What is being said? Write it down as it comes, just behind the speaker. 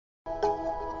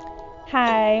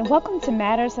Hi, welcome to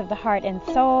Matters of the Heart and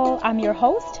Soul. I'm your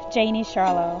host, Janie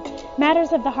Charlo.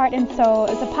 Matters of the Heart and Soul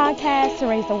is a podcast to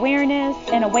raise awareness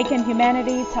and awaken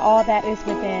humanity to all that is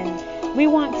within. We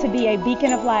want to be a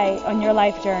beacon of light on your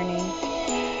life journey.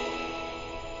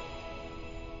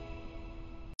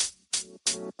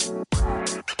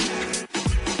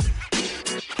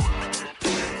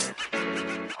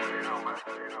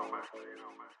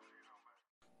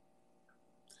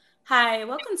 Hi,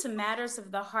 welcome to Matters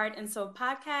of the Heart and Soul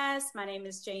podcast. My name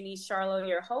is Janie Charlo,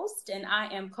 your host, and I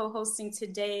am co-hosting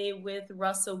today with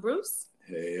Russell Bruce.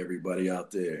 Hey, everybody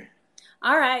out there.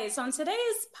 All right, so in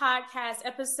today's podcast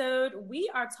episode, we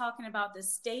are talking about the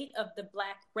state of the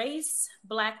Black race,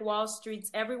 Black Wall Streets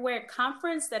Everywhere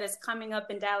conference that is coming up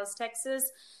in Dallas,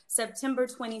 Texas, September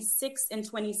 26th and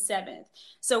 27th.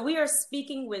 So we are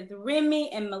speaking with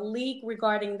Remy and Malik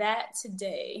regarding that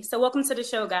today. So welcome to the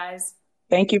show, guys.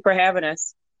 Thank you for having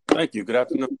us. Thank you. Good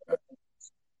afternoon.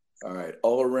 All right.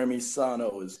 Remy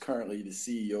Sano is currently the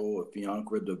CEO of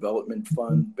Fiancra Development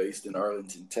Fund based in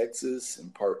Arlington, Texas,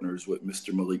 and partners with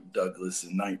Mr. Malik Douglas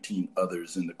and 19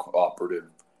 others in the Cooperative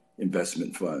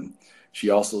Investment Fund. She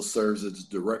also serves as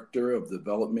Director of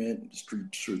Development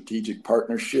Strategic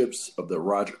Partnerships of the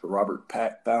Robert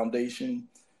Pack Foundation.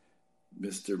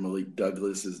 Mr. Malik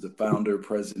Douglas is the founder,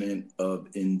 president of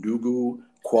Ndugu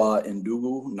Kwa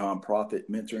Ndugu nonprofit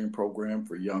mentoring program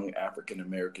for young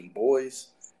African-American boys,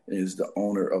 and is the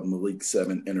owner of Malik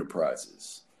 7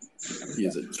 Enterprises. He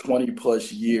is a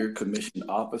 20-plus year commissioned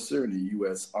officer in the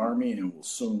U.S. Army and will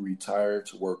soon retire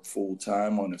to work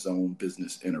full-time on his own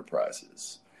business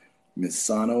enterprises. Ms.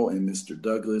 Sano and Mr.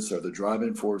 Douglas are the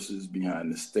driving forces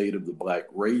behind the State of the Black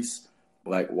Race,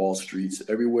 Black Wall Streets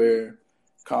Everywhere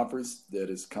conference that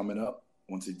is coming up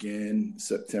once again,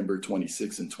 September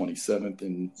 26th and 27th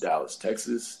in Dallas,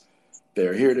 Texas.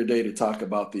 They're here today to talk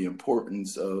about the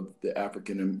importance of the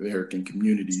African-American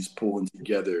communities pulling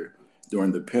together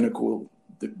during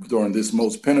this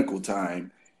most pinnacle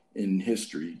time in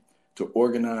history to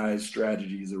organize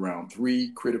strategies around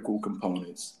three critical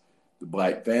components: the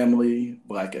Black family,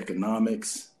 Black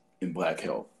economics, and Black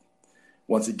health.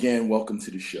 Once again, welcome to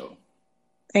the show.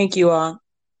 Thank you all.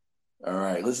 All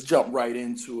right, let's jump right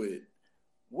into it.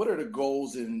 What are the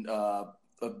goals of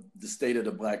the State of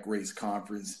the Black Race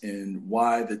Conference, and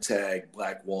why the tag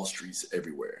Black Wall Streets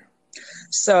Everywhere?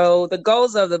 So the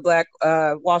goals of the Black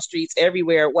Wall Streets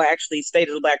Everywhere, well, actually State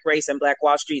of the Black Race and Black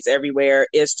Wall Streets Everywhere,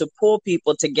 is to pull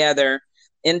people together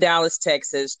in Dallas,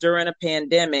 Texas during a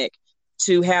pandemic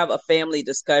to have a family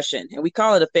discussion. And we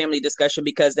call it a family discussion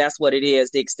because that's what it is.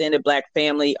 The extended Black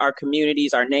family, our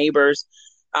communities, our neighbors,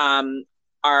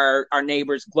 our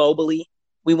neighbors globally.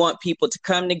 We want people to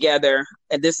come together,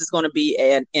 and this is going to be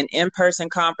an in-person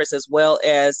conference as well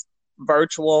as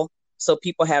virtual. So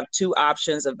people have two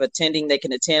options of attending. They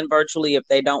can attend virtually if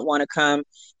they don't want to come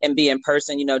and be in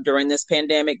person, during this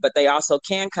pandemic, but they also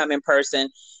can come in person.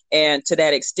 And to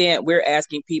that extent, we're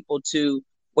asking people to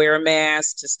wear a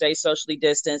mask, to stay socially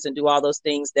distanced, and do all those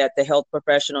things that the health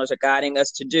professionals are guiding us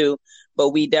to do. But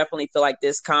we definitely feel like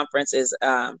this conference is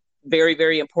very,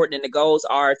 very important. And the goals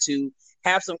are to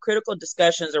have some critical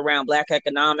discussions around Black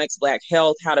economics, Black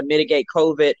health, how to mitigate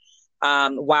COVID,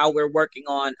 while we're working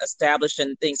on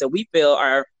establishing things that we feel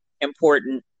are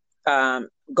important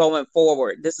going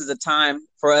forward. This is a time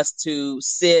for us to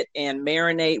sit and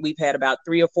marinate. We've had about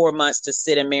 3 or 4 months to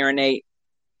sit and marinate.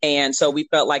 And so we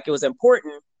felt like it was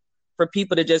important for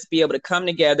people to just be able to come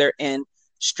together and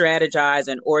strategize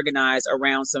and organize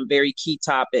around some very key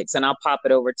topics. And I'll pop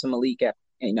it over to Malika,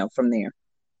 from there.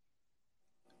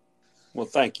 Well,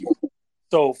 thank you.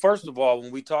 So first of all,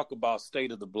 when we talk about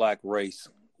State of the Black Race,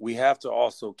 we have to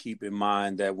also keep in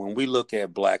mind that when we look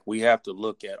at Black, we have to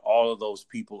look at all of those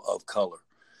people of color.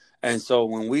 And so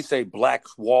when we say Black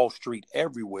Wall Street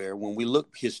Everywhere, when we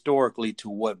look historically to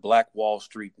what Black Wall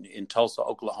Street in Tulsa,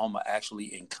 Oklahoma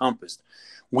actually encompassed,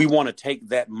 we want to take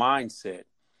that mindset,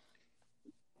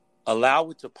 allow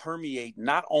it to permeate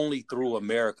not only through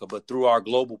America, but through our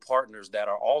global partners that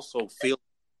are also feeling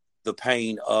the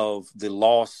pain of the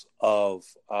loss of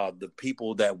the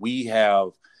people that we have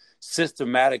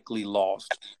systematically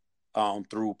lost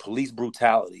through police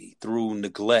brutality, through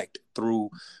neglect, through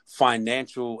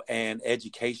financial and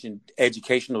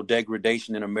educational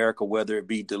degradation in America, whether it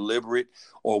be deliberate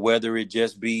or whether it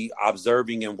just be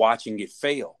observing and watching it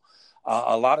fail.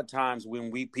 A lot of times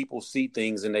when people see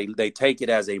things and they take it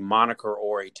as a moniker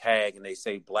or a tag and they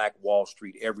say Black Wall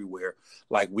Street Everywhere,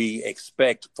 like we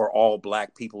expect for all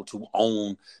Black people to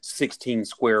own 16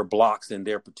 square blocks in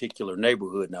their particular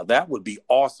neighborhood. Now, that would be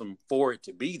awesome for it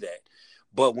to be that.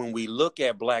 But when we look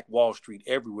at Black Wall Street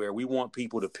everywhere, we want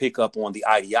people to pick up on the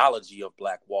ideology of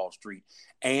Black Wall Street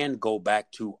and go back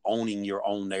to owning your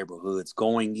own neighborhoods,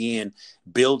 going in,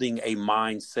 building a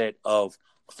mindset of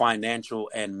financial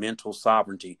and mental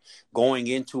sovereignty, going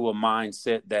into a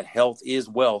mindset that health is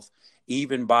wealth,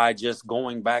 even by just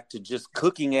going back to just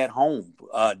cooking at home,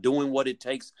 doing what it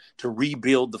takes to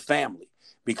rebuild the family.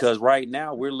 Because right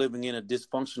now we're living in a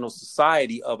dysfunctional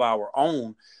society of our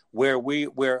own,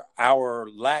 where our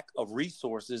lack of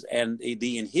resources and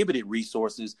the inhibited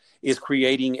resources is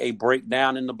creating a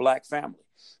breakdown in the Black family.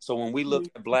 So when we look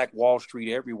at Black Wall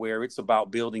Street everywhere, it's about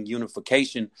building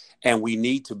unification, and we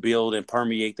need to build and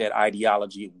permeate that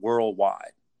ideology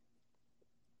worldwide.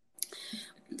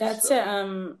 That's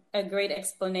a great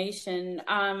explanation.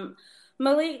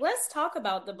 Malik, let's talk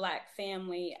about the Black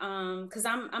family, because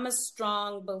I'm a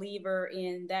strong believer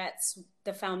in that's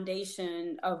the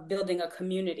foundation of building a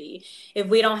community. If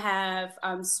we don't have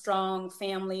strong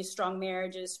families, strong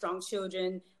marriages, strong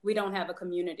children, we don't have a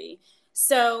community.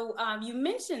 So you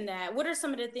mentioned that. What are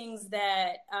some of the things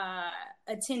that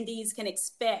attendees can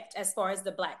expect as far as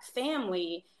the Black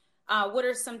family? What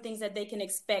are some things that they can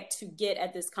expect to get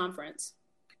at this conference?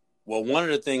 Well, one of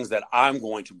the things that I'm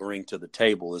going to bring to the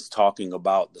table is talking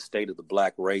about the state of the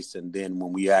Black race. And then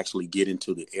when we actually get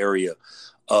into the area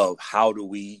of how do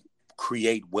we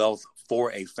create wealth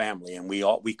for a family, and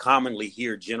we commonly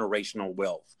hear generational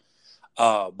wealth.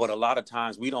 But a lot of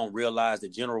times we don't realize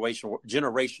that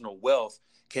generational wealth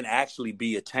can actually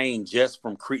be attained just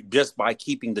by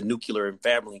keeping the nuclear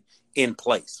family in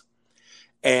place.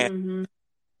 And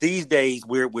these days,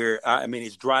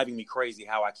 it's driving me crazy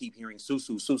how I keep hearing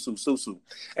susu, susu, susu.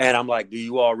 And I'm like, do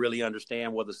you all really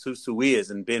understand what the susu is?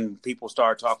 And then people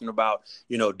start talking about,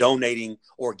 donating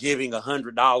or giving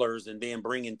 $100 and then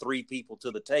bringing 3 people to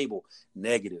the table.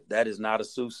 Negative. That is not a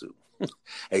susu.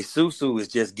 A susu is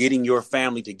just getting your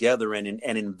family together and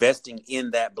investing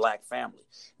in that Black family.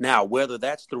 Now, whether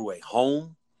that's through a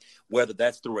home, whether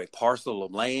that's through a parcel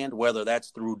of land, whether that's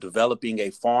through developing a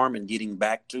farm and getting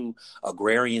back to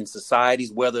agrarian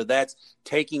societies, whether that's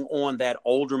taking on that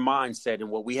older mindset. And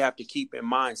what we have to keep in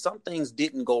mind, some things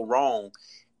didn't go wrong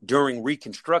during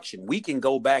Reconstruction. We can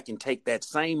go back and take that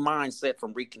same mindset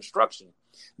from Reconstruction,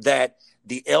 that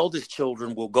the eldest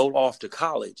children will go off to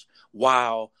college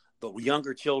while the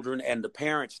younger children and the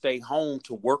parents stay home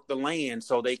to work the land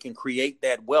so they can create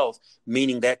that wealth,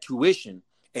 meaning that tuition,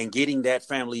 and getting that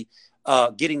family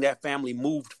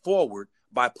moved forward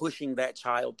by pushing that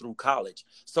child through college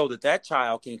so that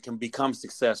child can become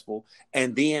successful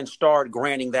and then start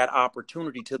granting that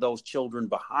opportunity to those children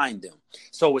behind them.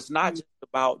 So it's not just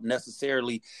about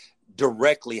necessarily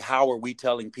directly how are we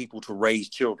telling people to raise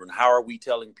children? How are we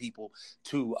telling people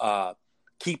to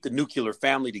keep the nuclear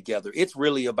family together? It's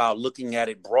really about looking at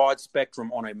it broad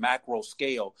spectrum on a macro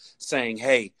scale, saying,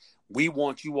 hey, we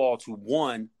want you all to,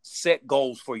 one, set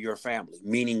goals for your family,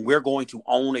 meaning we're going to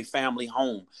own a family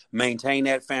home, maintain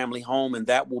that family home, and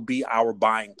that will be our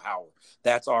buying power.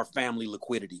 That's our family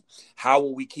liquidity. How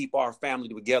will we keep our family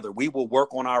together? We will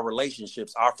work on our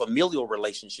relationships, our familial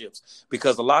relationships,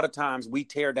 because a lot of times we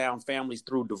tear down families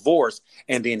through divorce,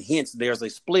 and then hence there's a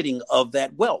splitting of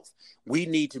that wealth. We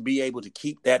need to be able to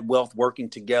keep that wealth working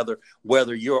together,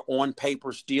 whether you're on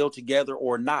paper still together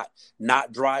or not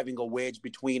driving a wedge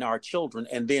between our children.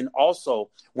 And then also,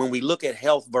 when we look at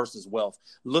health versus wealth,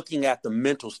 looking at the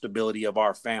mental stability of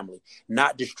our family,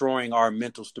 not destroying our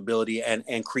mental stability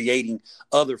and creating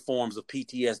other forms of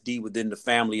PTSD within the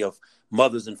family of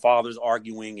mothers and fathers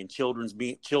arguing and children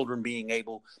being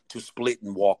able to split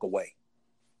and walk away.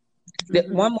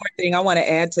 One more thing I want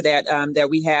to add to that,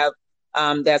 that we have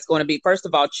that's going to be, first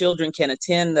of all, children can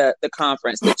attend the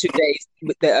conference, the 2 days.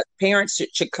 The parents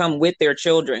should come with their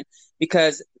children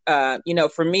because,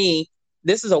 for me,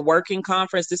 this is a working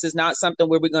conference. This is not something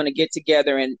where we're going to get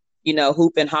together and,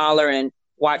 hoop and holler and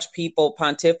watch people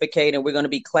pontificate and we're going to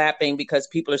be clapping because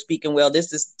people are speaking well.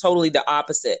 This is totally the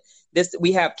opposite.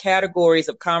 We have categories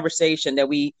of conversation that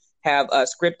we have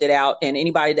scripted out, and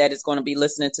anybody that is going to be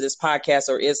listening to this podcast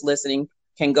or is listening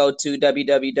can go to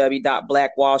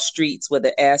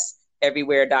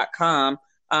www.blackwallstreets.everywhere.com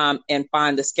and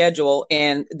find the schedule.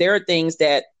 And there are things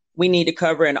that we need to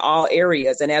cover in all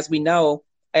areas. And as we all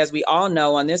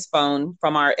know on this phone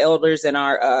from our elders and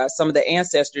our some of the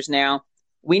ancestors now,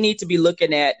 we need to be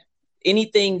looking at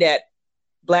anything that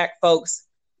Black folks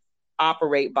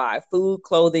operate by: food,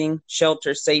 clothing,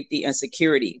 shelter, safety, and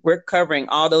security. We're covering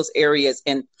all those areas.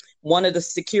 And one of the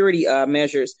security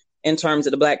measures in terms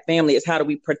of the Black family is how do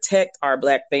we protect our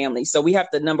Black family? So we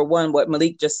have to, number one, what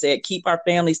Malik just said, keep our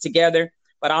families together,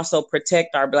 but also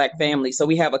protect our Black family. So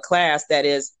we have a class that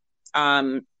is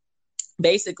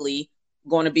basically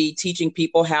going to be teaching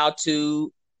people how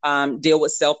to deal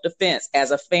with self-defense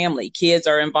as a family. Kids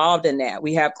are involved in that.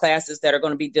 We have classes that are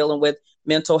going to be dealing with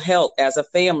mental health as a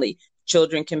family.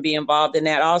 Children can be involved in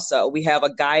that also. We have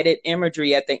a guided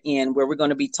imagery at the end where we're going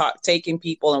to be taking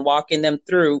people and walking them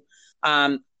through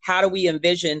how do we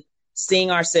envision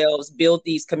seeing ourselves build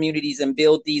these communities and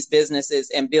build these businesses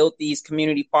and build these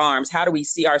community farms. How do we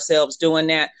see ourselves doing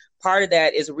that? Part of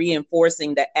that is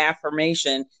reinforcing the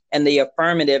affirmation and the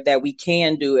affirmative that we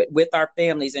can do it with our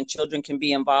families, and children can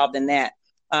be involved in that.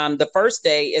 The first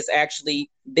day is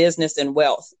actually business and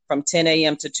wealth from 10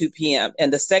 a.m. to 2 p.m.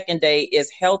 And the second day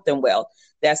is health and wealth.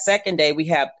 That second day, we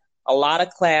have a lot of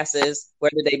classes,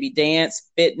 whether they be dance,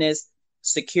 fitness,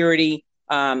 security,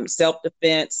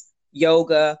 self-defense,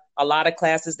 yoga, a lot of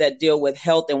classes that deal with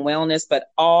health and wellness, but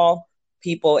all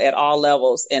people at all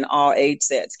levels and all age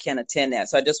sets can attend that.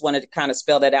 So I just wanted to kind of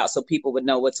spell that out so people would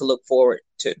know what to look forward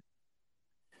to.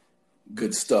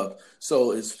 Good stuff.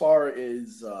 So as far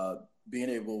as being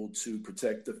able to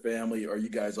protect the family, are you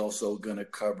guys also going to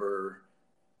cover,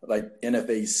 like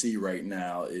NFAC right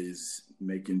now is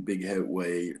making big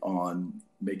headway on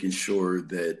making sure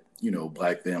that,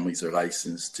 Black families are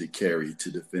licensed to carry to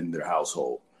defend their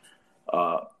household.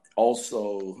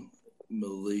 Also,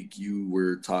 Malik, you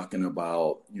were talking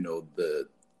about,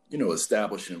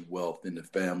 establishing wealth in the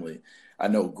family. I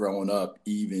know growing up,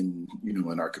 even,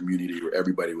 in our community where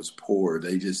everybody was poor,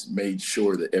 they just made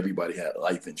sure that everybody had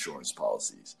life insurance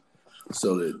policies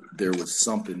so that there was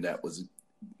something that was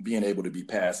being able to be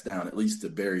passed down, at least to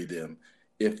bury them,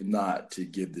 if not to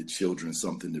give the children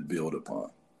something to build upon.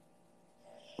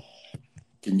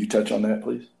 Can you touch on that,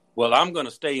 please? Well, I'm going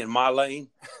to stay in my lane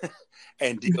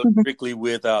and deal strictly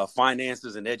with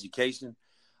finances and education.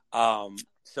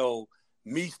 So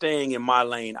me staying in my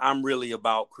lane, I'm really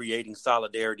about creating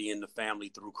solidarity in the family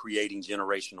through creating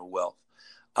generational wealth.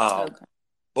 Okay.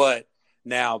 But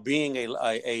now being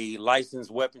a licensed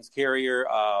weapons carrier,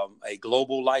 a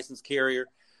global licensed carrier,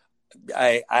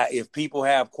 if people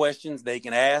have questions, they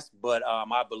can ask. But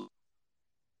I believe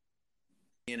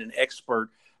in an expert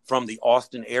from the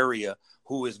Austin area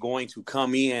who is going to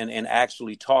come in and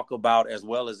actually talk about, as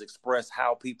well as express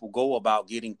how people go about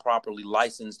getting properly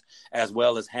licensed, as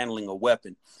well as handling a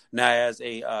weapon. Now, as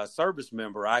a service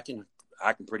member, I can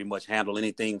pretty much handle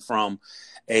anything from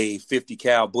a 50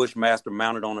 cal Bushmaster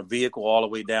mounted on a vehicle all the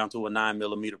way down to a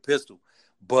 9mm pistol.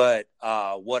 But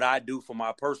what I do for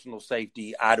my personal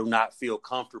safety, I do not feel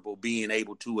comfortable being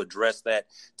able to address that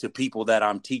to people that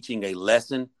I'm teaching a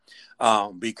lesson,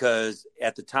 because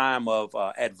at the time of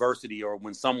adversity, or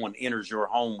when someone enters your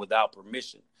home without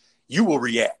permission, you will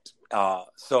react.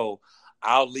 So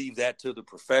I'll leave that to the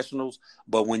professionals.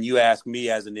 But when you ask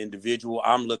me as an individual,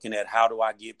 I'm looking at how do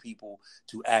I get people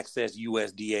to access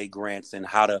USDA grants and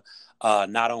how to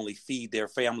not only feed their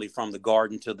family from the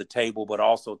garden to the table, but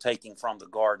also taking from the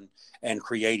garden and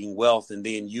creating wealth, and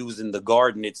then using the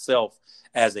garden itself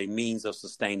as a means of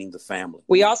sustaining the family.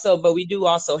 We do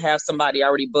also have somebody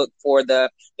already booked for the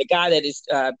guy that is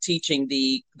teaching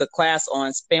the class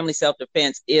on family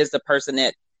self-defense is the person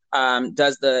that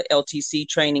does the LTC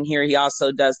training here. He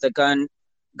also does the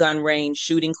gun range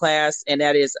shooting class, and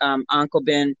that is Uncle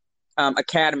Ben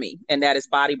Academy, and that is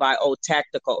Body by Old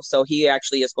Tactical. So he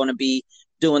actually is going to be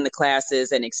doing the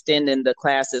classes and extending the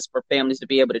classes for families to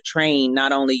be able to train,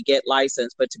 not only get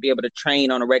licensed, but to be able to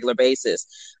train on a regular basis.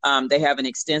 They have an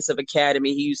extensive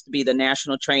academy. He used to be the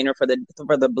national trainer for the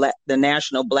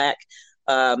National Black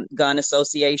Gun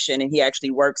Association, and he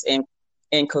actually works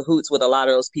in cahoots with a lot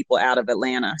of those people out of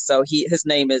Atlanta. So his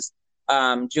name is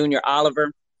Junior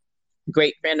Oliver,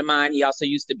 great friend of mine. He also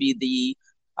used to be the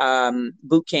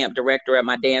boot camp director at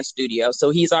my dance studio. So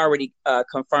he's already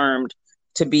confirmed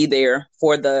to be there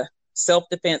for the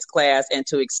self-defense class and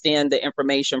to extend the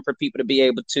information for people to be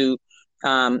able to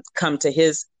come to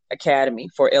his academy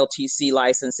for LTC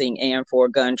licensing and for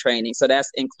gun training. So that's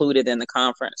included in the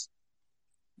conference.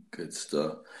 Good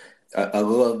stuff. I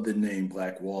love the name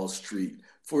Black Wall Street.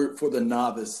 For the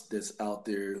novice that's out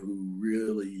there who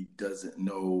really doesn't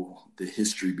know the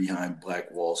history behind Black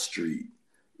Wall Street,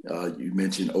 you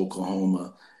mentioned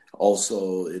Oklahoma.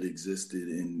 Also, it existed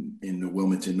in the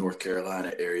Wilmington, North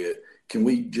Carolina area. Can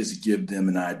we just give them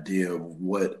an idea of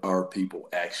what our people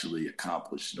actually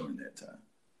accomplished during that time?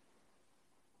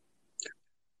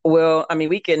 Well, I mean,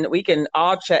 we can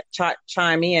all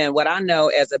chime in. What I know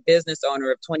as a business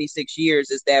owner of 26 years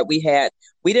is that we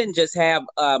didn't just have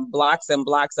blocks and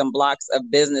blocks and blocks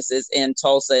of businesses in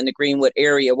Tulsa and the Greenwood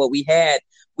area. What we had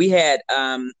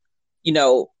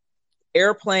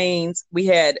airplanes, we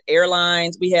had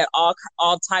airlines, we had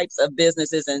all types of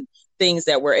businesses and things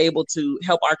that were able to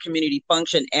help our community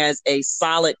function as a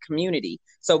solid community.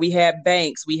 So we had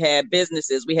banks, we had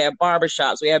businesses, we had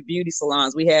barbershops, we had beauty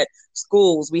salons, we had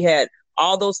schools, we had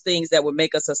all those things that would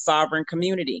make us a sovereign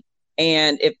community.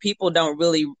 And if people don't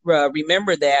really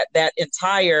remember that, that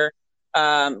entire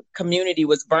community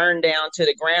was burned down to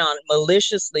the ground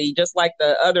maliciously, just like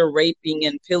the other raping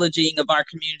and pillaging of our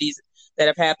communities that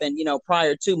have happened,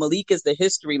 prior to. Malik is the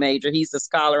history major. He's the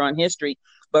scholar on history.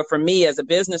 But for me as a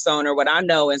business owner, what I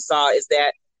know and saw is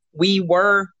that we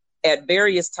were at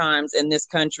various times in this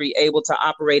country able to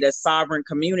operate as sovereign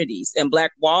communities. And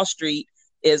Black Wall Street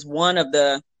is one of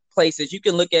the places. You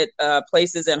can look at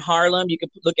places in Harlem. You can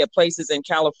look at places in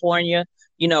California,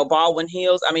 Baldwin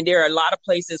Hills. I mean, there are a lot of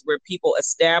places where people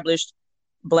established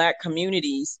Black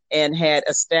communities and had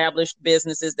established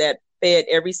businesses that fed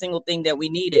every single thing that we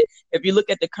needed. If you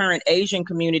look at the current Asian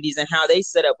communities and how they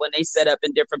set up when they set up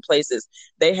in different places,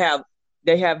 they have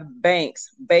banks,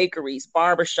 bakeries,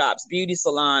 barbershops, beauty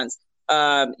salons,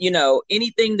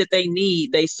 anything that they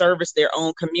need, they service their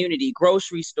own community,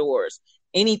 grocery stores,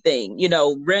 anything,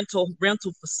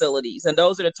 rental facilities. And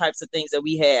those are the types of things that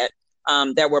we had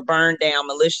that were burned down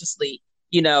maliciously,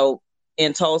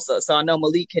 in Tulsa. So I know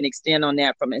Malik can extend on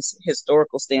that from a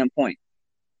historical standpoint.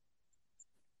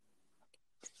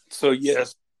 So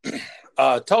yes,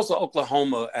 Tulsa,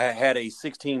 Oklahoma had a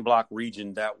 16-block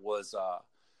region that was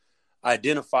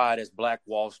identified as Black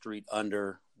Wall Street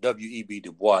under W.E.B.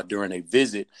 Du Bois during a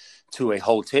visit to a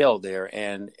hotel there.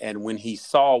 And when he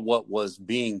saw what was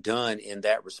being done in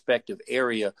that respective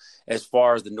area, as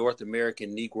far as the North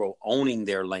American Negro owning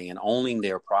their land, owning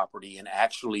their property, and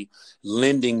actually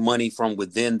lending money from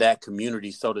within that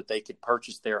community so that they could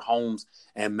purchase their homes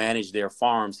and manage their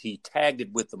farms, he tagged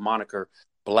it with the moniker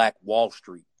Black Wall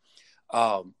Street.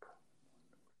 But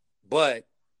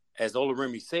as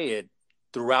Oluremi said,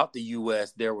 throughout the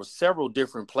U.S., there were several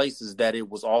different places that it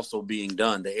was also being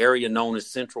done. The area known as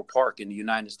Central Park in the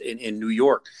United States, in New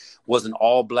York, was an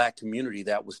all-Black community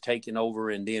that was taken over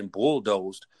and then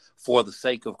bulldozed for the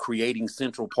sake of creating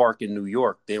Central Park in New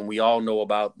York. Then we all know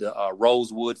about the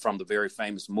Rosewood from the very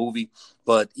famous movie,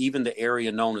 but even the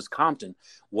area known as Compton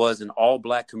was an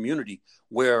all-Black community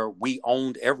where we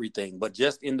owned everything. But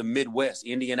just in the Midwest,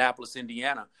 Indianapolis,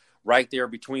 Indiana, right there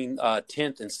between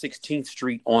 10th and 16th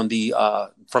Street on the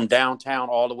from downtown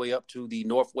all the way up to the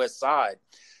northwest side,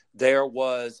 there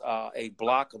was a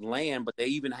block of land, but they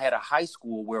even had a high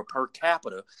school where per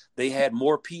capita they had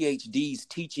more PhDs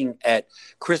teaching at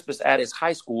Crispus Attucks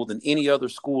High School than any other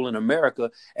school in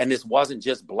America. And this wasn't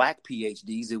just Black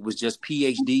PhDs, it was just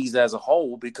PhDs as a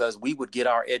whole, because we would get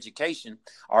our education,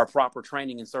 our proper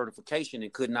training and certification,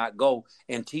 and could not go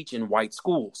and teach in white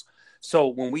schools. So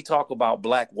when we talk about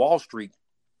Black Wall Street,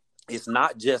 it's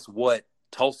not just what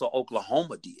Tulsa,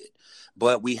 Oklahoma did,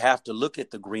 but we have to look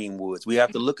at the Greenwoods. We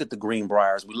have to look at the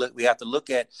Greenbriers. We have to look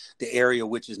at the area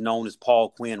which is known as Paul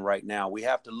Quinn right now. We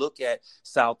have to look at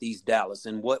Southeast Dallas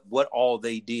and what all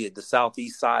they did, the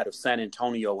southeast side of San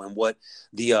Antonio, and what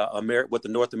the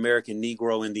North American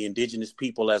Negro and the indigenous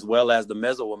people, as well as the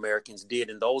Mesoamericans, did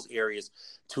in those areas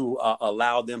to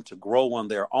allow them to grow on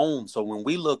their own. So when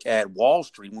we look at Wall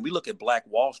Street, when we look at Black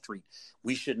Wall Street,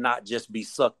 we should not just be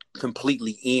sucked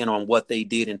completely in on what they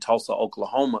did in Tulsa,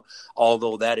 Oklahoma,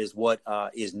 although that is what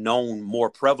is known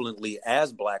more prevalently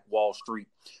as Black Wall Street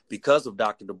because of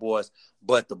Dr. Du Bois.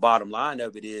 But the bottom line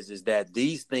of it is that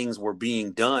these things were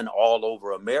being done all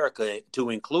over America, to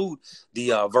include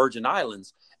the Virgin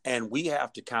Islands. And we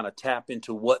have to kind of tap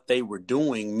into what they were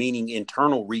doing, meaning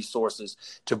internal resources,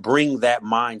 to bring that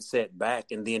mindset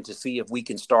back, and then to see if we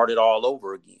can start it all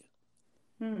over again.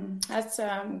 That's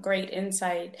great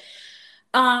insight.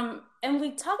 And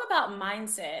we talk about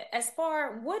mindset. As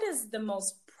far, what is the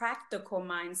most practical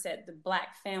mindset the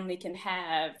Black family can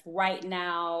have right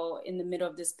now in the middle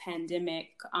of this pandemic,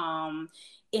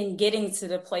 in getting to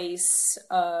the place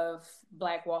of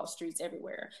Black Wall Streets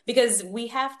everywhere? Because we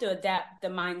have to adapt the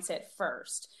mindset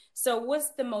first. So what's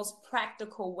the most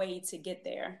practical way to get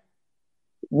there?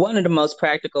 One of the most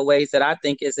practical ways that I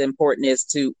think is important is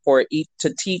to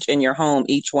teach in your home,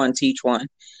 each one teach one.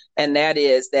 And that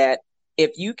is that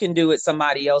if you can do it,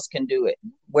 somebody else can do it,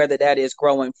 whether that is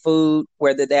growing food,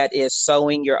 whether that is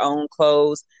sewing your own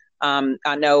clothes.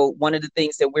 I know one of the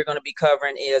things that we're going to be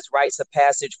covering is rites of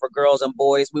passage for girls and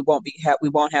boys. We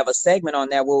won't have a segment on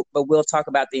that, but we'll talk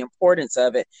about the importance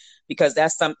of it, because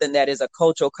that's something that is a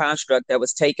cultural construct that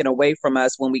was taken away from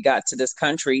us when we got to this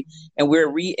country, and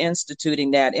we're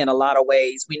reinstituting that in a lot of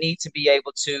ways. We need to be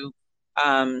able to,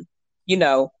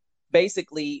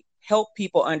 basically help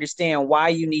people understand why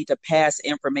you need to pass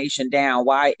information down,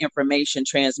 why information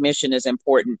transmission is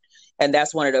important. And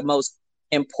that's one of the most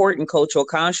important cultural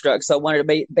constructs. So one of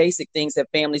the basic things that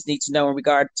families need to know in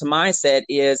regard to mindset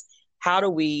is, how do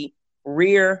we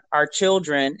rear our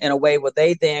children in a way where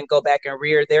they then go back and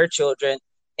rear their children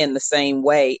in the same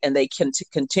way, and they can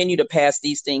continue to pass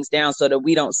these things down, so that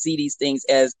we don't see these things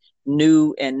as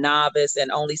new and novice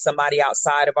and only somebody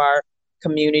outside of our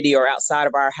community or outside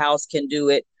of our house can do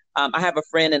it. I have a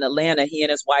friend in Atlanta. He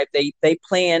and his wife, they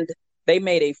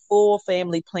made a full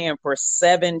family plan for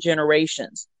 7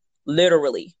 generations.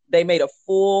 Literally, they made a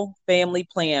full family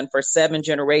plan for 7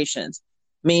 generations,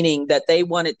 meaning that they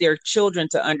wanted their children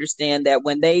to understand that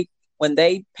when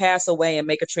they pass away and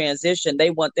make a transition, they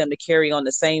want them to carry on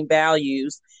the same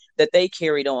values that they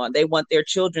carried on. They want their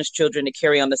children's children to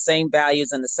carry on the same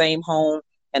values and the same home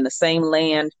and the same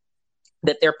land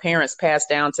that their parents passed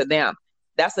down to them.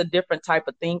 That's a different type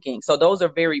of thinking. So those are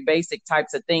very basic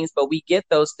types of things, but we get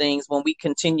those things when we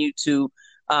continue to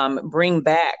bring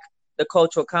back the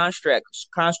cultural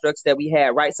constructs that we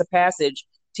had. Rites of Passage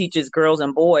teaches girls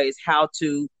and boys how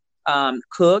to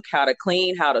cook, how to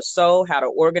clean, how to sew, how to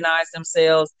organize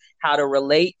themselves, how to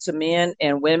relate to men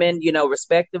and women,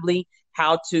 respectively,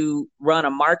 how to run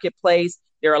a marketplace.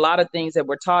 There are a lot of things that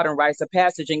we're taught in Rites of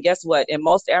Passage. And guess what? In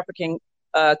most African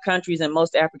countries and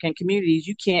most African communities,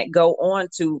 you can't go on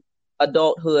to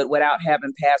adulthood without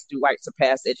having passed through Rites of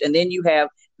Passage. And then you have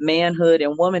manhood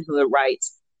and womanhood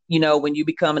rights, when you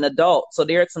become an adult. So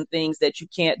there are some things that you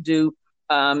can't do,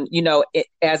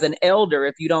 as an elder,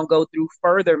 if you don't go through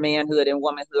further manhood and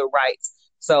womanhood rights.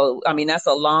 So, that's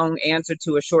a long answer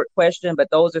to a short question, but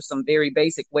those are some very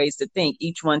basic ways to think.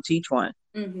 Each one teach one.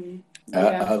 Mm-hmm.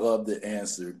 Yeah. I love the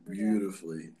answer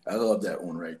beautifully. I love that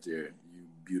one right there. You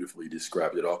beautifully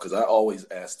described it all, because I always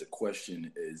ask the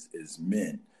question as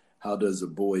men, how does a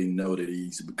boy know that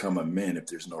he's become a man if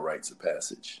there's no rites of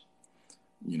passage?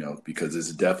 Because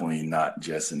it's definitely not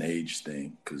just an age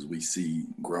thing, because we see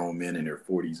grown men in their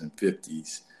 40s and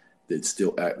 50s that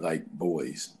still act like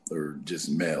boys or just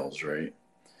males, right?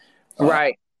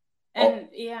 Right. And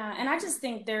I just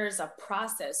think there's a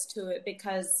process to it,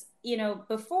 because,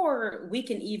 before we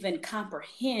can even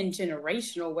comprehend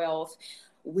generational wealth,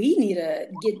 we need to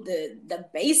get the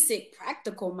basic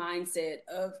practical mindset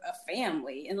of a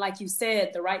family. And like you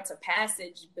said, the rites of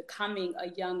passage, becoming a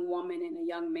young woman and a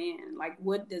young man, like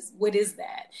what is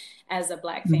that as a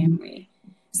Black family?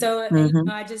 So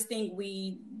I just think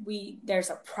there's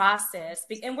a process,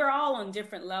 and we're all on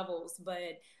different levels.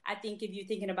 But I think if you're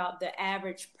thinking about the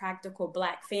average practical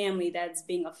Black family that's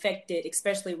being affected,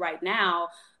 especially right now,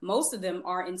 most of them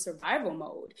are in survival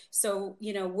mode. So,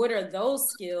 what are those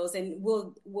skills? And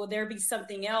will there be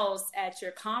something else at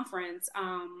your conference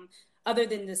other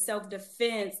than the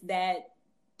self-defense that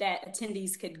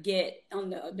attendees could get on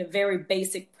the very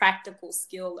basic practical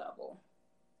skill level?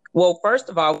 Well, first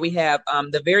of all, we have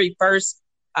the very first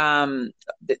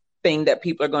thing that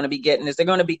people are going to be getting is they're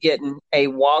going to be getting a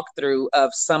walkthrough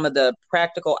of some of the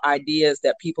practical ideas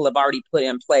that people have already put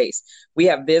in place. We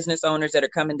have business owners that are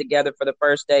coming together for the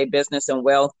first day, business and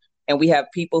wealth. And we have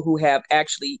people who have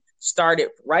actually started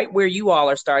right where you all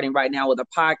are starting right now with a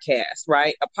podcast,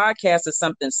 right? A podcast is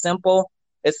something simple.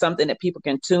 It's something that people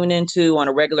can tune into on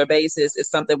a regular basis.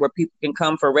 It's something where people can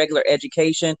come for regular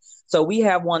education. So we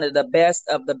have one of the best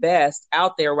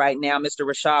out there right now, Mr.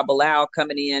 Rashad Bilal,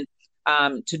 coming in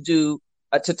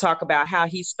to talk about how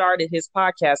he started his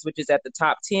podcast, which is at the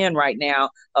top 10 right now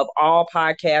of all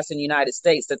podcasts in the United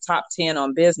States, the top 10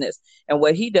 on business. And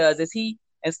what he does is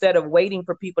instead of waiting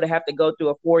for people to have to go through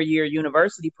a 4-year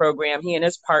university program, he and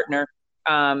his partner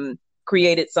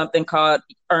created something called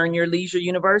Earn Your Leisure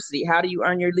University. How do you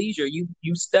earn your leisure?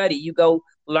 You study, you go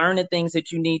learn the things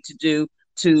that you need to do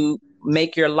to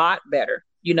make your lot better.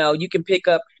 You can pick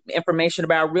up information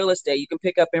about real estate. You can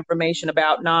pick up information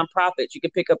about nonprofits. You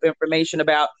can pick up information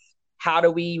about how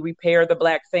do we repair the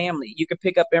Black family. You can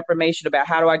pick up information about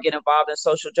how do I get involved in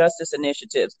social justice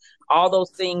initiatives. All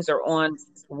those things are on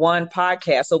one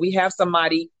podcast. So we have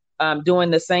somebody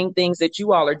doing the same things that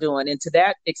you all are doing. And to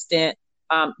that extent,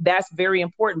 that's very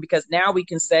important, because now we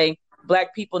can say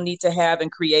Black people need to have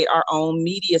and create our own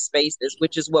media spaces,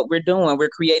 which is what we're doing. We're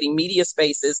creating media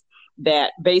spaces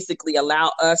that basically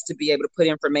allow us to be able to put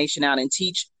information out and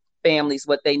teach families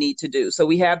what they need to do. So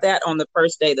we have that on the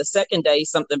first day. The second day,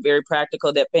 something very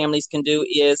practical that families can do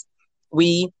is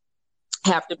we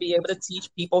have to be able to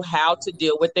teach people how to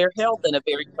deal with their health in a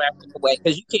very practical way,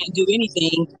 because you can't do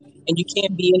anything and you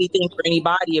can't be anything for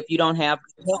anybody if you don't have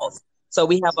good health. So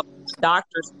we have a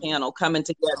doctors panel coming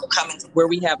together where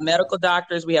we have medical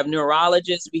doctors, we have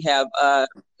neurologists, we have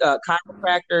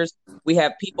chiropractors, we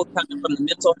have people coming from the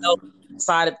mental health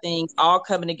side of things, all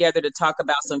coming together to talk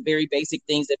about some very basic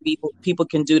things that people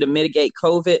can do to mitigate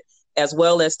COVID, as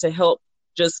well as to help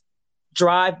just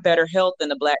drive better health in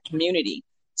the Black community.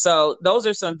 So those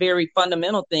are some very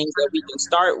fundamental things that we can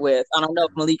start with. I don't know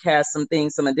if Malik has some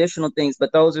additional things,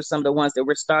 but those are some of the ones that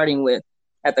we're starting with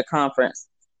at the conference.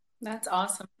 That's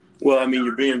awesome. Well, I mean,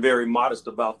 you're being very modest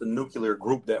about the nuclear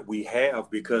group that we have,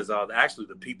 because actually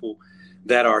the people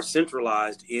that are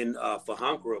centralized in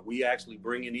FHNCRA, we actually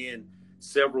bringing in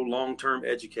several long-term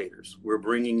educators. We're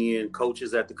bringing in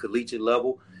coaches at the collegiate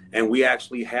level, and we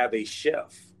actually have a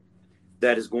chef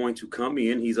that is going to come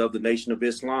in. He's of the Nation of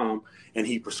Islam, and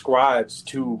he prescribes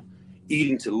to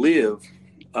Eating to Live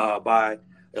by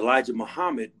Elijah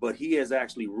Muhammad, but he has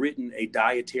actually written a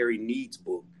dietary needs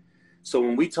book. So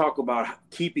when we talk about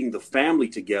keeping the family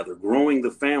together, growing the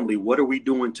family, what are we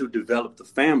doing to develop the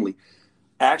family?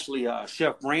 Actually,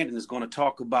 Chef Brandon is going to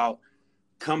talk about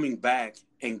coming back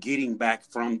and getting back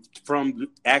from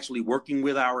actually working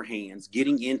with our hands,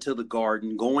 getting into the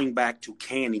garden, going back to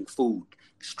canning food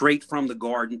straight from the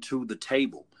garden to the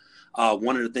table.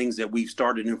 One of the things that we've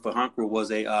started in FHNCRA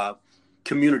was a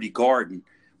community garden.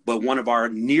 But one of our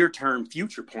near-term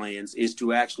future plans is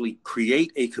to actually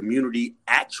create a community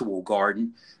actual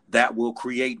garden that will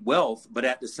create wealth. But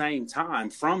at the same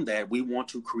time, from that, we want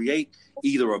to create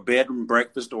either a bed and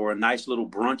breakfast or a nice little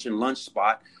brunch and lunch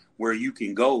spot where you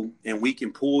can go and we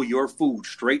can pull your food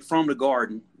straight from the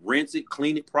garden, rinse it,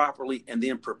 clean it properly, and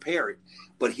then prepare it.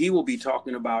 But he will be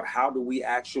talking about how do we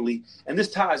actually, and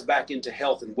this ties back into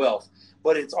health and wealth,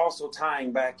 but it's also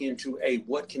tying back into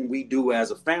what can we do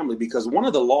as a family? Because one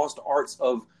of the lost arts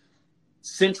of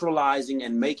centralizing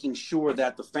and making sure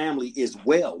that the family is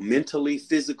well, mentally,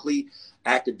 physically,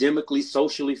 academically,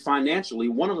 socially, financially,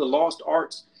 one of the lost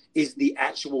arts is the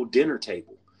actual dinner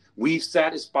table. We've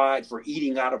satisfied for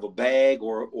eating out of a bag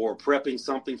or prepping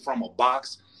something from a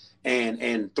box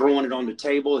and throwing it on the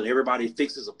table, and everybody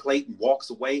fixes a plate and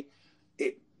walks away.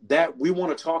 That we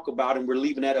want to talk about, and we're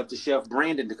leaving that up to Chef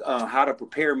Brandon, how to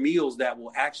prepare meals that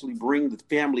will actually bring the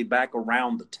family back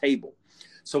around the table.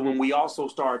 So when we also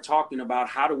start talking about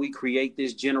how do we create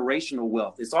this generational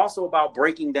wealth, it's also about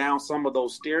breaking down some of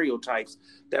those stereotypes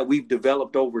that we've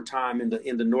developed over time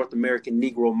in the North American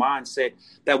Negro mindset,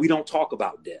 that we don't talk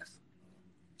about death.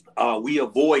 We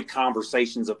avoid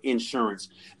conversations of insurance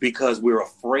because we're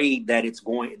afraid that it's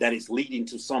leading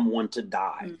to someone to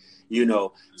die. Mm-hmm.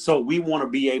 So we want to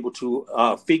be able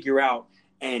to figure out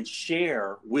and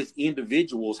share with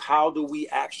individuals, how do we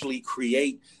actually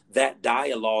create that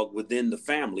dialogue within the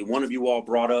family? One of you all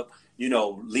brought up,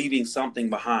 leaving something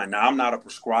behind. Now, I'm not a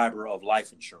prescriber of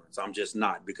life insurance. I'm just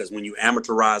not, because when you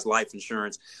amortize life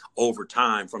insurance over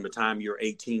time, from the time you're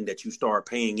 18 that you start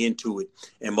paying into it,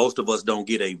 and most of us don't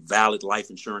get a valid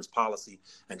life insurance policy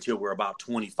until we're about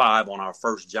 25 on our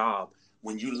first job.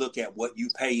 When you look at what you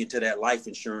pay into that life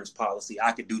insurance policy,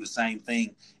 I could do the same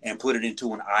thing and put it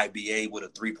into an IBA with a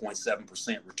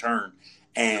 3.7% return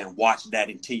and watch that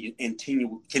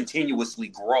continuously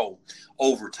grow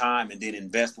over time, and then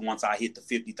invest once I hit the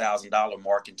 $50,000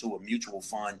 mark into a mutual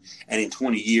fund. And in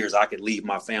 20 years, I could leave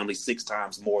my family 6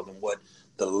 times more than what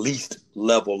the least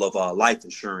level of life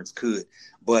insurance could.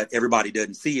 But everybody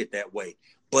doesn't see it that way.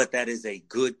 But that is a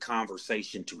good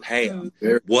conversation to have.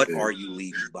 What are you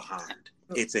leaving behind?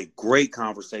 It's a great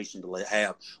conversation to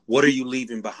have. What are you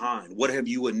leaving behind? What have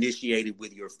you initiated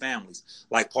with your families?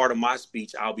 Like part of my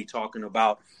speech, I'll be talking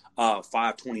about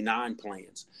 529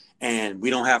 plans. And we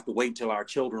don't have to wait till our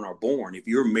children are born. If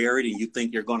you're married and you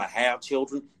think you're going to have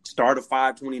children, start a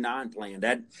 529 plan.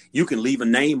 That you can leave a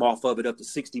name off of it up to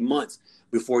 60 months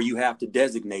before you have to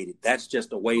designate it. That's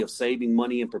just a way of saving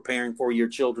money and preparing for your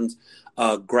children's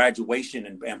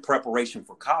graduation and preparation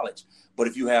for college. But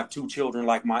if you have 2 children,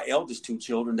 like my eldest 2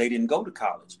 children, they didn't go to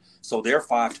college. So their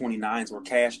 529s were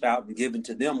cashed out and given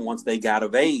to them once they got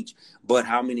of age. But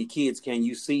how many kids can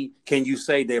you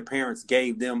say their parents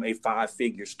gave them a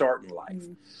 5-figure start in life?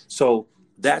 Mm-hmm. So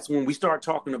that's when we start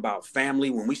talking about family,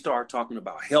 when we start talking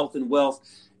about health and wealth,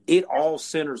 it all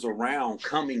centers around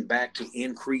coming back to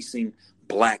increasing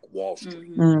Black Wall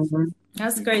Street. Mm-hmm.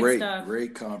 That's great stuff.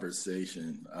 Great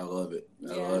conversation. I love it.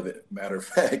 I love it. Matter of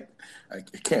fact, I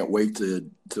can't wait to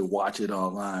watch it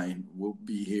online. We'll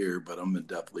be here, but I'm going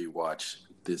to definitely watch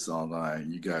this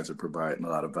online. You guys are providing a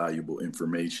lot of valuable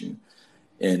information.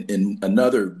 And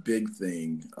another big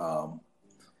thing,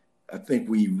 I think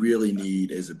we really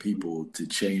need as a people to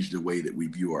change the way that we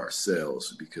view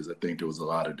ourselves, because I think there was a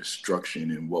lot of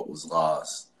destruction in what was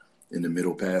lost in the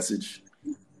Middle Passage.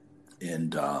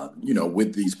 And,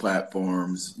 with these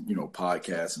platforms,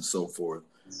 podcasts and so forth,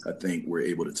 I think we're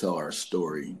able to tell our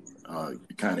story.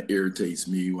 It kind of irritates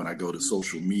me when I go to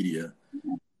social media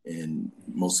and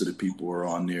most of the people are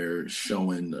on there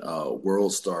showing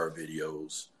World Star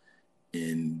videos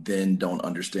and then don't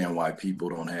understand why people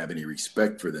don't have any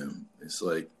respect for them. It's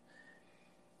like,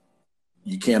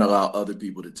 you can't allow other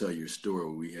people to tell your story.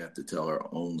 We have to tell our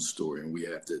own story, and we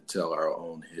have to tell our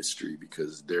own history,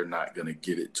 because they're not going to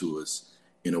give it to us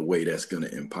in a way that's going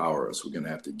to empower us. We're going to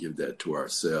have to give that to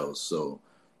ourselves. So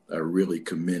I really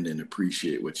commend and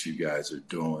appreciate what you guys are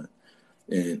doing.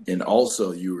 And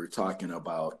also, you were talking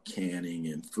about canning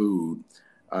and food.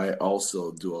 I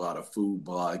also do a lot of food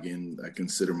blogging. I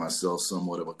consider myself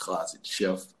somewhat of a closet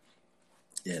chef.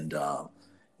 And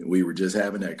we were just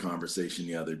having that conversation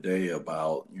the other day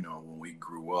about, when we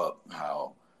grew up,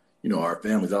 how, our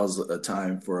families, that was a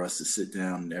time for us to sit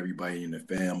down and everybody in the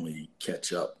family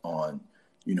catch up on,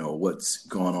 what's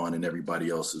going on in everybody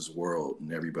else's world,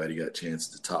 and everybody got a chance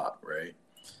to talk, right?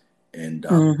 And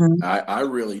I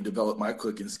really developed my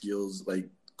cooking skills, like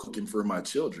cooking for my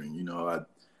children. I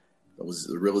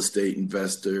was a real estate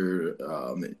investor,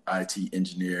 an IT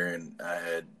engineer, and I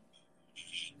had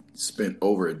spent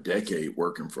over a decade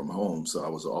working from home. So I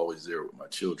was always there with my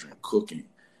children cooking,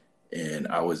 and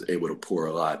I was able to pour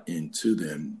a lot into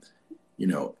them,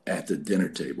 at the dinner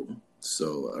table.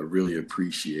 So I really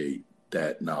appreciate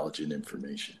that knowledge and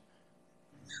information.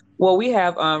 Well, we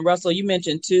have, Russell, you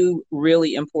mentioned two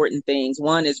really important things.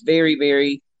 One is very,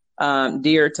 very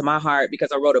dear to my heart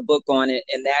because I wrote a book on it,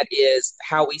 and that is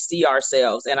how we see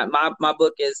ourselves. And my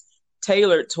book is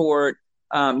tailored toward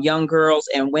young girls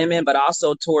and women, but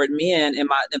also toward men. And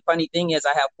the funny thing is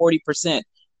I have 40%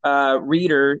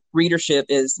 readership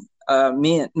is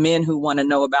men who want to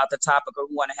know about the topic or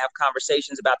who want to have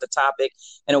conversations about the topic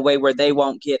in a way where they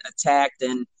won't get attacked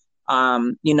and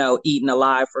eaten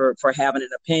alive for having an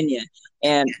opinion.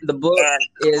 And the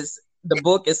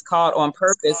book is called On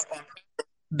Purpose: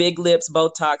 Big Lips,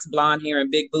 Botox, Blonde Hair,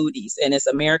 and Big Booties. And it's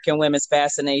American women's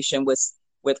fascination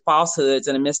with falsehoods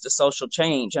in the midst of social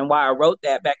change. And why I wrote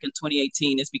that back in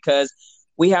 2018 is because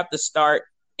we have to start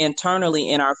internally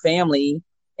in our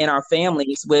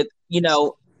families with,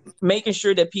 making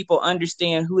sure that people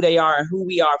understand who they are and who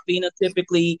we are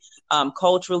phenotypically,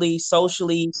 culturally,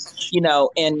 socially,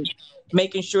 and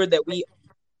making sure that we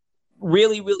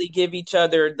really, really give each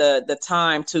other the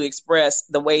time to express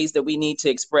the ways that we need to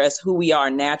express who we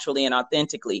are naturally and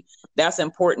authentically. That's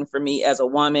important for me as a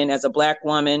woman, as a Black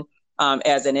woman,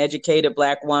 as an educated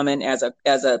Black woman, as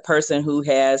a person who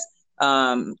has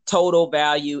total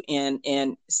value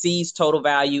and sees total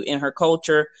value in her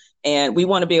culture. And we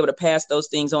want to be able to pass those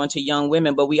things on to young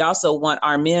women, but we also want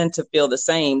our men to feel the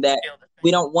same, that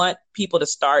we don't want people to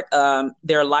start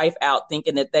their life out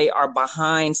thinking that they are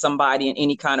behind somebody in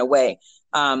any kind of way.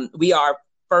 We are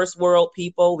first world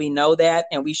people. We know that,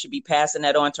 and we should be passing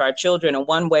that on to our children. And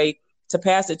one way to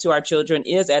pass it to our children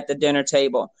is at the dinner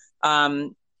table.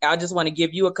 I just want to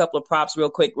give you a couple of props real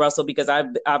quick, Russell, because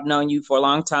I've known you for a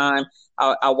long time.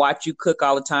 I watch you cook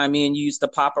all the time. Me and you used to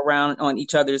pop around on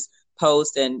each other's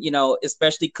posts, and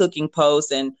especially cooking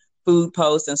posts and food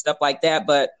posts and stuff like that.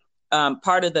 But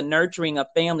part of the nurturing of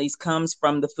families comes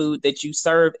from the food that you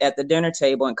serve at the dinner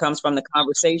table, and comes from the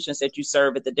conversations that you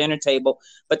serve at the dinner table.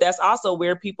 But that's also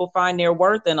where people find their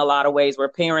worth in a lot of ways, where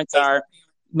parents are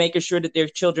making sure that their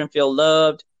children feel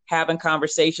loved, having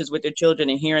conversations with their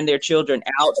children and hearing their children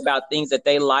out about things that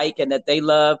they like and that they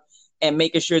love, and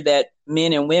making sure that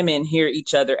men and women hear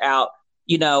each other out,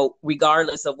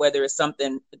 regardless of whether it's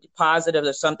something positive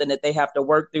or something that they have to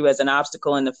work through as an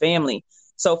obstacle in the family.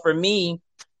 So for me,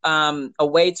 a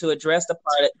way to address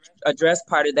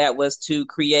part of that was to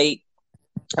create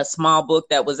a small book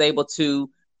that was able to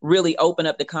really open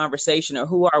up the conversation of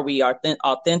who are we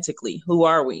authentically, who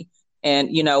are we? And,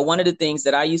 one of the things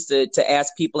that I used to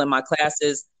ask people in my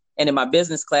classes and in my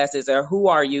business classes are, who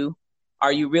are you?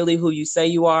 Are you really who you say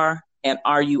you are? And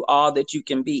are you all that you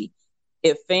can be?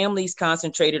 If families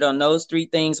concentrated on those three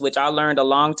things, which I learned a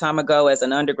long time ago as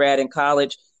an undergrad in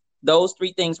college, those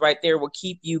three things right there will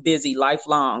keep you busy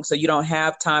lifelong. So you don't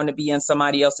have time to be in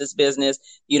somebody else's business.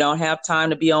 You don't have time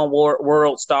to be on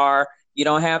World Star. You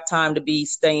don't have time to be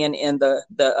staying in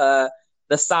the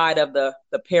side of the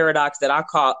paradox that I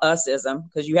call usism,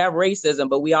 because you have racism,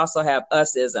 but we also have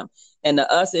usism. And the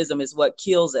usism is what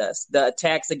kills us. The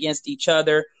attacks against each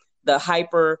other, the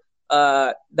hyper,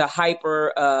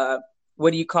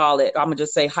 what do you call it? I'm gonna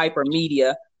just say hyper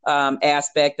media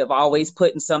aspect of always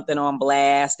putting something on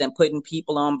blast and putting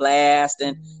people on blast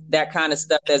and that kind of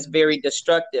stuff that's very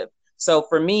destructive. So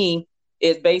for me,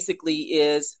 it basically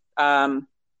is an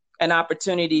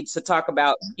opportunity to talk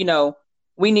about,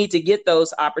 we need to get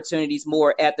those opportunities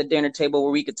more at the dinner table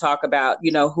where we could talk about,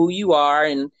 who you are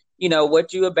and,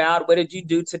 what you about, what did you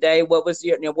do today? What was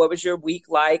your week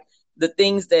like? The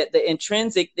things the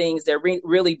intrinsic things that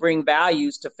really bring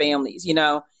values to families.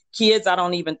 Kids, I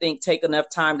don't even think take enough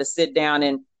time to sit down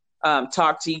and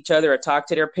talk to each other or talk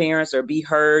to their parents or be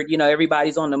heard.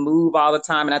 Everybody's on the move all the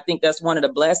time. And I think that's one of the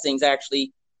blessings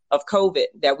actually of COVID,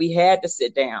 that we had to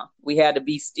sit down. We had to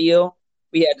be still.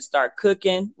 We had to start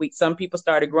cooking. Some people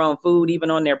started growing food even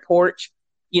on their porch,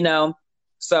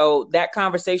 So that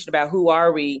conversation about who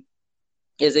are we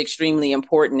is extremely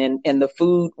important. And the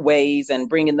food ways and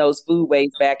bringing those food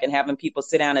ways back and having people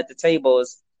sit down at the table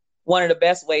is one of the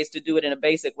best ways to do it in a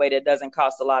basic way that doesn't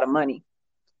cost a lot of money.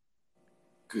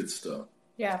 Good stuff.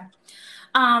 Yeah.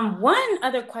 One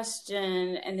other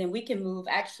question, and then we can move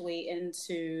actually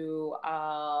into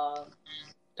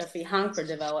the Fihankra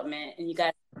development, and you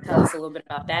guys tell us a little bit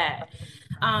about that.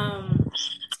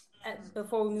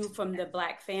 Before we move from the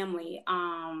Black family,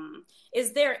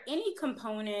 is there any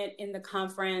component in the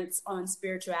conference on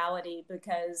spirituality?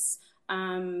 Because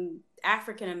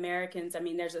African Americans,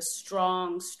 there's a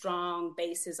strong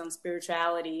basis on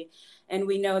spirituality. And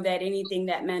we know that anything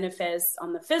that manifests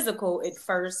on the physical, it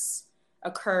first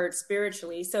occurred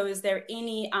spiritually. So is there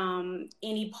any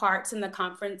parts in the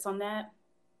conference on that?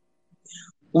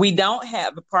 We don't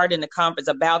have a part in the conference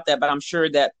about that, but I'm sure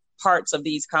that parts of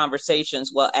these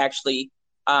conversations will actually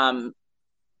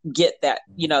get that,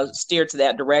 steer to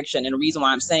that direction. And the reason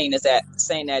why I'm saying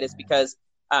that is because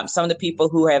some of the people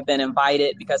who have been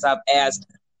invited, because I've asked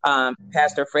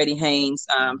Pastor Freddie Haynes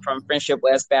from Friendship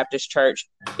West Baptist Church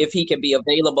if he could be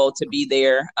available to be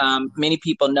there. Many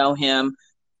people know him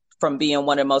from being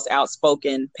one of the most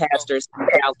outspoken pastors in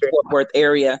the Dallas-Fort Worth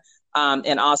area,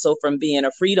 and also from being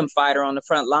a freedom fighter on the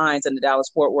front lines in the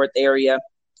Dallas-Fort Worth area.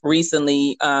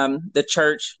 Recently, the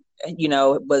church,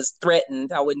 was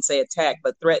threatened. I wouldn't say attacked,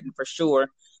 but threatened for sure.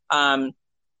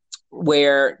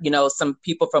 Where, some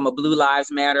people from a Blue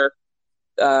Lives Matter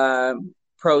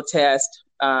protest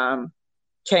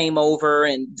came over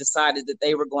and decided that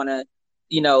they were going to,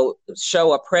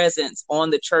 show a presence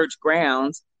on the church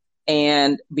grounds.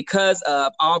 And because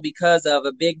of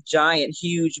a big, giant,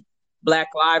 huge Black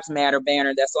Lives Matter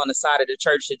banner that's on the side of the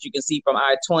church that you can see from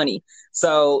I-20.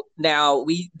 So now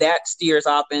that steers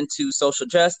off into social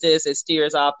justice. It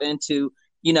steers off into,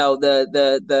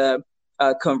 the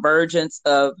convergence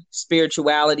of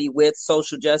spirituality with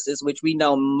social justice, which we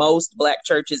know most Black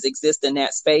churches exist in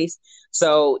that space.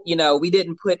 So, we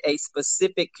didn't put a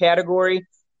specific category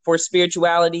for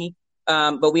spirituality,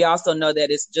 but we also know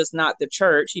that it's just not the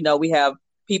church. We have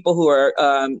people who are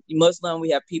Muslim,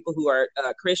 we have people who are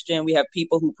Christian, we have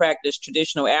people who practice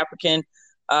traditional African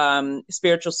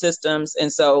spiritual systems.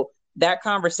 And so that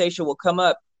conversation will come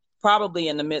up probably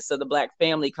in the midst of the Black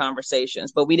family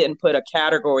conversations, but we didn't put a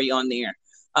category on there.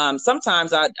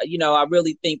 Sometimes I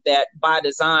really think that by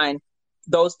design,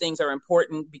 those things are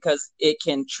important because it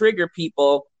can trigger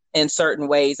people in certain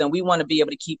ways. And we want to be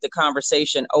able to keep the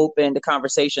conversations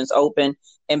open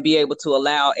and be able to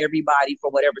allow everybody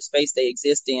from whatever space they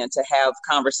exist in to have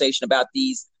conversation about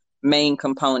these main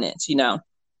components, Yeah.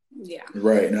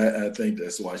 Right. And I think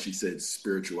that's why she said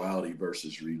spirituality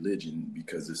versus religion,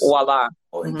 because it's voila.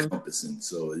 all encompassing.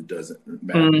 So it doesn't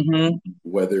matter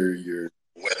whether you're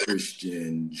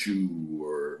Christian, Jew,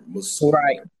 or Muslim,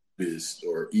 right, or Buddhist,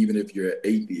 or even if you're an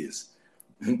atheist.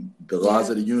 The laws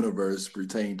of the universe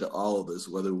pertain to all of us,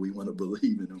 whether we want to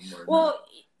believe in them or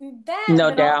not. That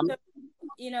no doubt.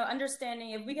 Also,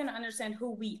 understanding, if we're going to understand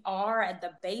who we are at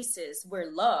the basis, we're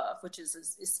love, which is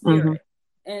spirit.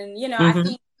 And, I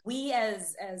think we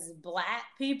as Black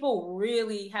people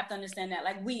really have to understand that.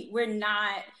 Like we're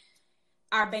not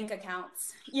our bank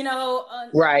accounts,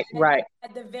 right.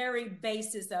 At the very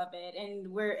basis of it. And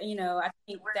we're, I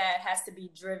think that has to be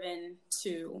driven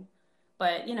too.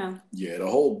 But, Yeah, the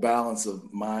whole balance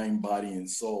of mind, body, and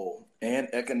soul, and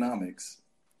economics.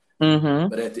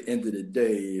 But at the end of the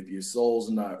day, if your soul's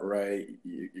not right,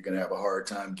 you're going to have a hard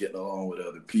time getting along with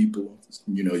other people.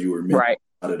 You were mentioning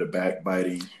out of the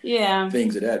backbiting,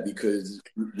 things of that, because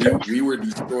we were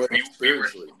destroyed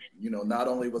spiritually. Not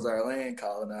only was our land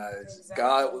colonized,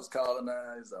 God was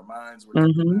colonized, our minds were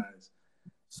colonized.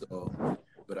 So...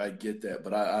 But I get that.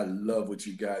 But I love what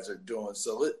you guys are doing.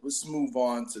 So let's move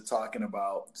on to talking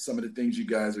about some of the things you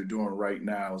guys are doing right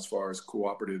now as far as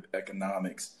cooperative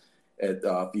economics at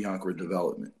Fihankra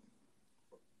Development.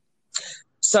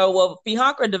 So,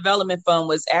 Fihankra Development Fund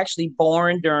was actually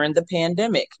born during the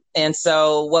pandemic. And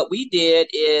so what we did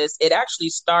is it actually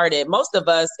started, most of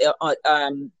us,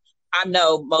 I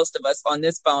know most of us on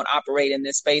this phone operate in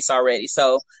this space already.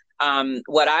 So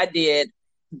what I did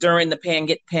during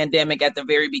the pandemic at the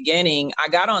very beginning, I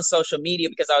got on social media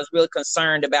because I was really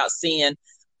concerned about seeing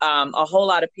a whole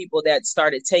lot of people that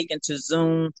started taking to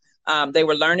Zoom. They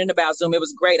were learning about Zoom. It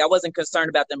was great. I wasn't concerned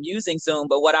about them using Zoom,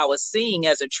 but what I was seeing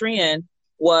as a trend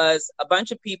was a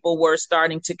bunch of people were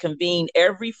starting to convene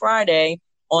every Friday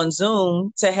on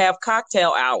Zoom to have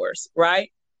cocktail hours,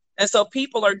 right? And so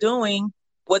people are doing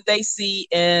what they see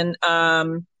in,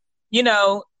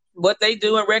 what they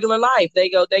do in regular life. They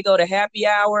go to happy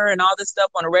hour and all this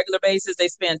stuff on a regular basis. They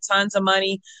spend tons of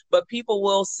money, but people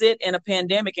will sit in a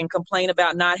pandemic and complain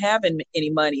about not having any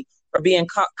money or being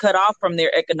cut off from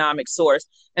their economic source.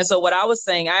 And so what I was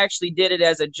saying, I actually did it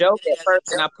as a joke at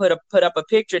first, and I put up a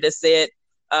picture that said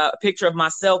a picture of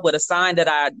myself with a sign that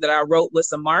I wrote with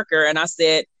some marker, and I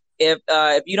said, if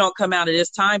you don't come out of this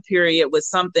time period with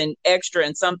something extra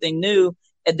and something new,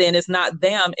 and then it's not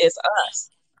them, it's us.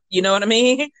 You know what I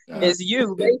mean? It's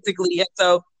you, basically. And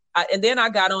so, and then I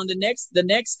got on the next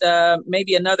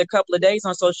maybe another couple of days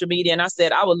on social media, and I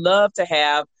said I would love to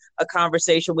have a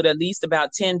conversation with at least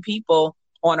about 10 people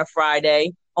on a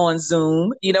Friday on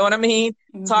Zoom. You know what I mean?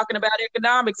 Mm-hmm. Talking about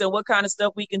economics and what kind of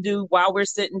stuff we can do while we're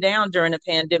sitting down during the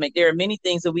pandemic. There are many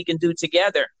things that we can do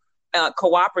together,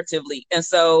 cooperatively. And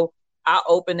so I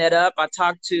opened that up. I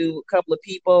talked to a couple of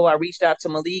people. I reached out to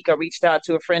Malik. I reached out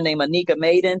to a friend named Anika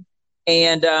Maiden.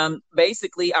 And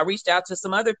basically, I reached out to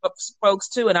some other folks,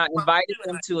 too, and I invited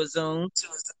them to a Zoom.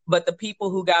 But the people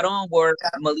who got on were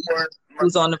Malik,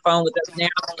 who's on the phone with us now,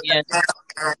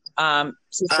 and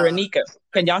Sister Anika.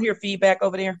 Can y'all hear feedback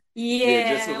over there?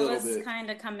 Yeah, just a little bit. It was kind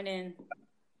of coming in.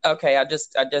 Okay, I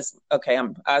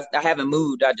haven't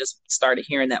moved. I just started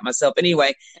hearing that myself.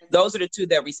 Anyway, those are the two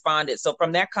that responded. So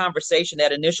from that conversation,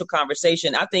 that initial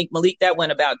conversation, I think, Malik, that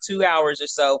went about 2 hours or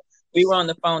so. We were on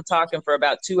the phone talking for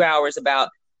about 2 hours about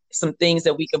some things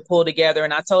that we can pull together.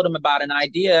 And I told him about an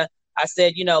idea. I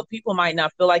said, people might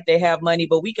not feel like they have money,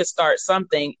 but we could start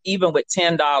something even with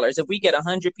 $10. If we get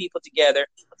 100 people together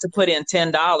to put in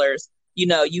 $10,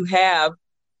 you have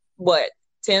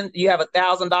you have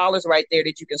 $1,000 right there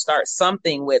that you can start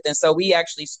something with. And so we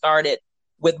actually started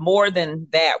with more than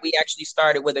that. We actually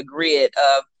started with a grid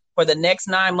of, for the next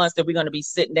 9 months that we're going to be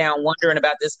sitting down wondering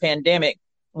about this pandemic,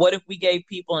 what if we gave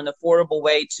people an affordable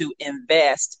way to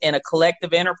invest in a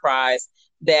collective enterprise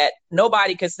that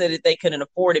nobody could say that they couldn't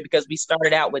afford it because we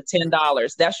started out with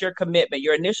 $10. That's your commitment.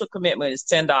 Your initial commitment is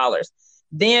 $10.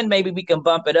 Then maybe we can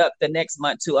bump it up the next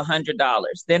month to $100.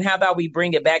 Then how about we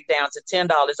bring it back down to $10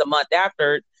 a month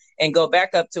after and go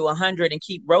back up to $100 and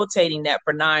keep rotating that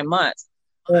for 9 months.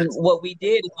 And what we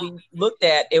did is we looked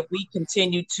at if we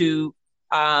continue to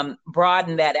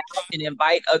broaden that out and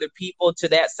invite other people to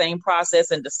that same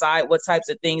process and decide what types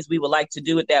of things we would like to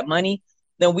do with that money,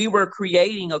 then we were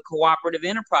creating a cooperative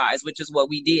enterprise, which is what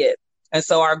we did. And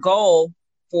so our goal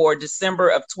for December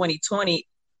of 2020,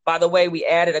 by the way, we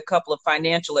added a couple of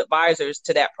financial advisors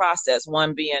to that process,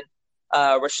 one being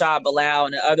Rashad Bilal,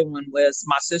 and the other one was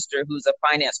my sister, who's a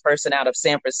finance person out of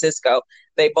San Francisco.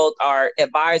 They both are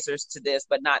advisors to this,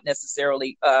 but not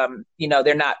necessarily,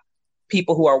 they're not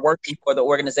people who are working for the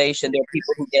organization. They're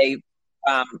people who gave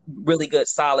really good,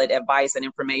 solid advice and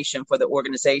information for the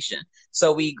organization.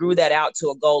 So we grew that out to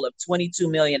a goal of $22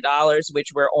 million,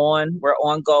 which we're on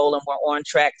goal, and we're on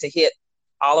track to hit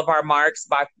all of our marks.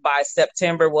 By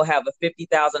September, we'll have a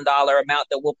 $50,000 amount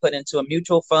that we'll put into a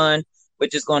mutual fund,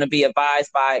 which is going to be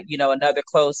advised by, another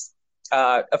close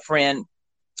a friend,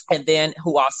 and then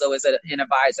who also is an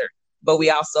advisor. But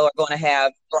we also are going to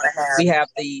have, we have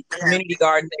the community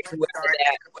garden that grew out of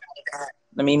that.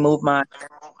 Let me move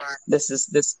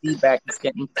this feedback is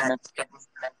getting kind of,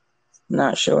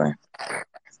 not sure.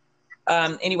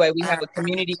 Anyway, we have a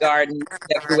community garden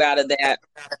that grew out of that.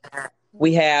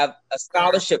 We have a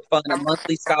scholarship fund, a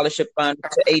monthly scholarship fund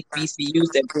to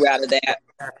HBCUs that grew out of that.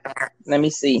 Let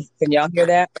me see. Can y'all hear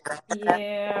that?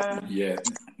 Yeah. Yeah.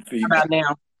 How about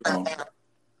now?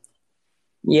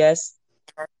 Yes.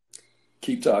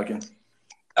 Keep talking.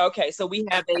 Okay, so we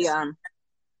have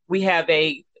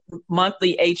a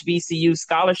monthly HBCU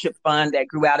scholarship fund that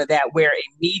grew out of that, where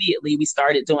immediately we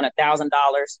started doing $1,000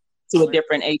 to a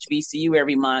different HBCU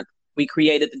every month. We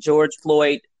created the George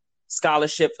Floyd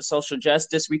Scholarship for Social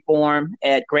Justice Reform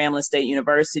at Grambling State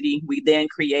University. We then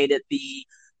created the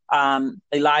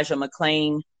Elijah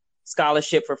McClain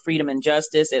Scholarship for Freedom and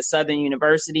Justice at Southern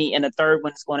University, and the third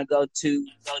one is going to go to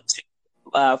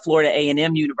Florida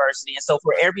A&M University. And so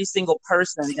for every single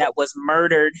person that was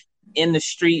murdered in the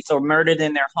streets or murdered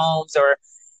in their homes or,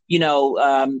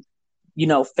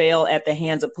 fell at the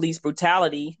hands of police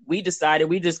brutality, we decided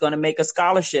we're just going to make a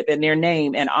scholarship in their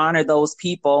name and honor those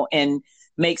people and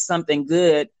make something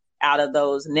good out of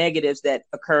those negatives that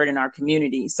occurred in our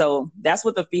community. So that's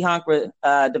what the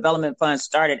Fihankra Development Fund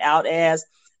started out as.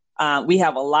 We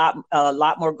have a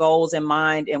lot more goals in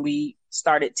mind, and we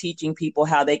started teaching people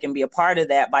how they can be a part of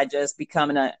that by just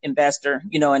becoming an investor,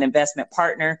 an investment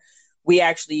partner. We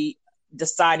actually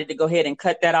decided to go ahead and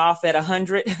cut that off at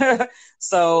 100.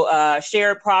 So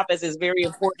shared profits is very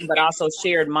important, but also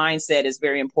shared mindset is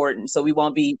very important. So we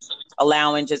won't be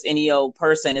allowing just any old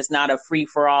person. It's not a free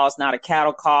for all. It's not a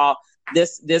cattle call.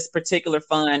 This particular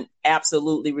fund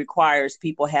absolutely requires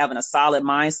people having a solid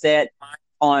mindset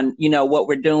on, what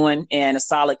we're doing, and a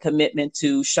solid commitment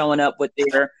to showing up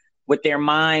with their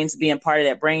minds, being part of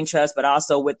that brain trust, but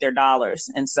also with their dollars.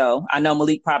 And so I know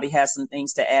Malik probably has some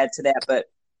things to add to that, but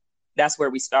that's where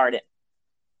we started.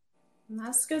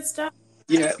 That's good stuff.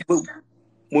 Yeah, but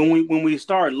when we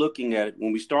started looking at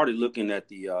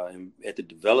the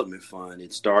development fund,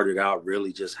 it started out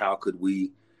really just how could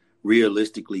we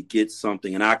realistically get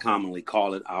something, and I commonly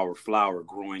call it our flower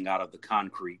growing out of the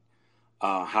concrete.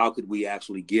 How could we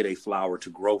actually get a flower to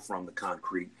grow from the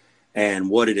concrete? And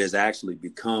what it has actually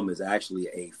become is actually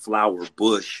a flower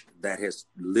bush that has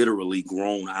literally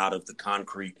grown out of the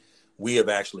concrete. We have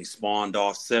actually spawned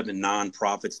off 7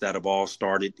 nonprofits that have all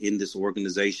started in this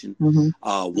organization.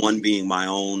 Mm-hmm. One being my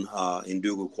own,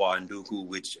 Ndugu Kwa Ndugu,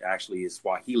 which actually is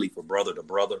Swahili for brother to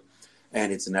brother.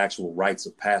 And it's an actual rites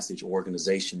of passage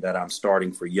organization that I'm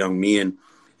starting for young men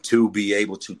to be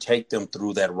able to take them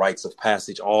through that rites of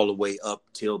passage all the way up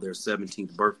till their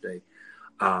 17th birthday.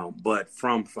 But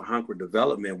from Fihankra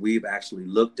Development, we've actually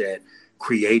looked at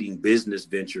creating business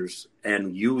ventures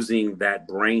and using that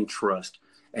brain trust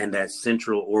and that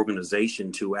central organization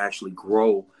to actually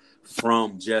grow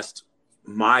from just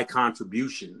my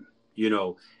contribution,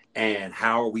 and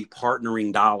how are we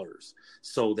partnering dollars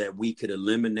so that we could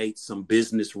eliminate some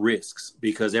business risks?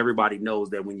 Because everybody knows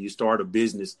that when you start a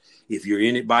business, if you're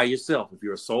in it by yourself, if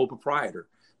you're a sole proprietor,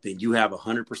 then you have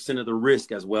 100% of the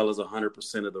risk as well as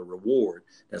 100% of the reward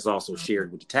that's also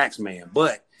shared with the tax man.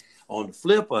 But on the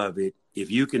flip of it, if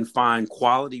you can find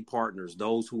quality partners,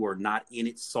 those who are not in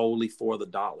it solely for the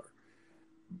dollar,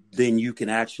 then you can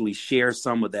actually share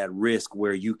some of that risk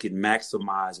where you can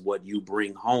maximize what you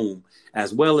bring home,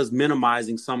 as well as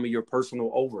minimizing some of your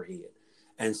personal overhead.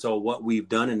 And so what we've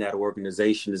done in that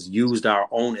organization is used our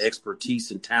own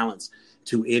expertise and talents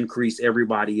to increase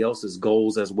everybody else's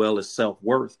goals as well as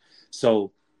self-worth.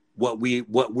 So what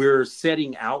we're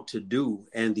setting out to do,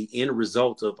 and the end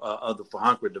result of the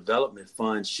Fihankra Development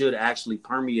Fund should actually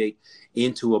permeate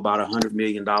into about $100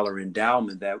 million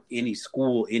endowment that any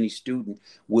school, any student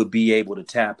would be able to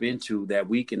tap into, that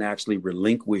we can actually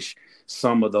relinquish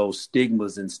some of those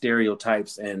stigmas and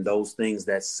stereotypes and those things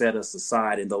that set us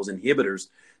aside and those inhibitors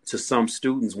to some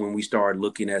students when we start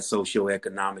looking at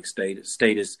socioeconomic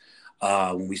status.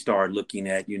 When we start looking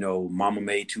at, mama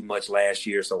made too much last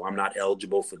year, so I'm not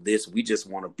eligible for this. We just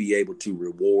want to be able to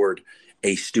reward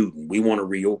a student. We want to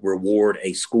reward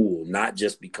a school, not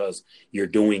just because you're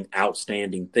doing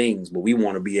outstanding things, but we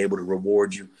want to be able to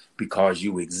reward you because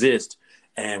you exist.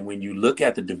 And when you look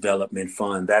at the development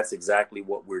fund, that's exactly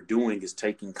what we're doing, is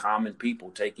taking common people,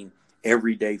 taking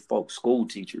everyday folks, school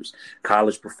teachers,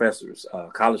 college professors,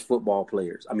 college football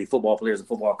players and football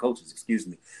coaches,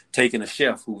 taking a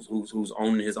chef who's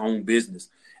owning his own business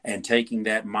and taking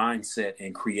that mindset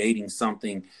and creating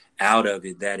something out of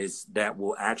it that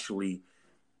will actually,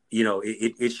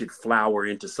 it should flower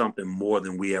into something more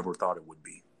than we ever thought it would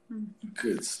be.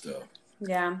 Good stuff.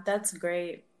 Yeah, that's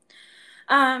great.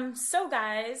 So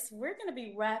guys, we're going to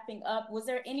be wrapping up. Was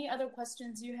there any other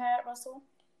questions you had, Russell?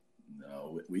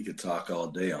 No, we could talk all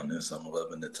day on this. I'm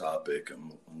loving the topic.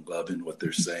 I'm loving what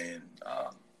they're saying.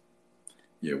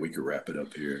 We could wrap it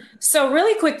up here. So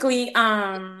really quickly,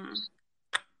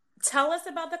 tell us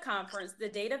about the conference, the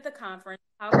date of the conference.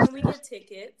 How can we get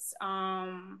tickets?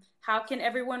 How can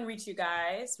everyone reach you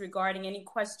guys regarding any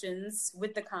questions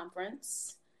with the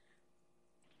conference?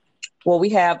 Well, we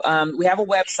have a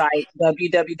website,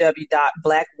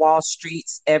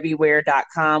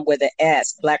 www.blackwallstreetseverywhere.com, with an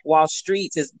S. Black Wall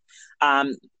Streets is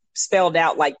spelled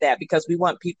out like that because we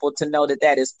want people to know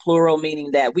that is plural,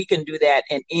 meaning that we can do that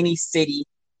in any city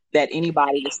that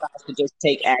anybody decides to just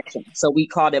take action. So we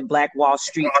called it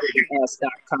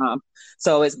blackwallstreets.com.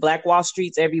 So it's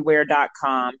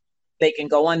blackwallstreetseverywhere.com. They can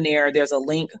go on there. There's a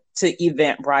link to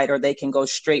Eventbrite, or they can go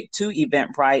straight to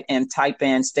Eventbrite and type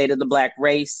in State of the Black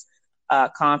Race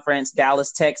Conference,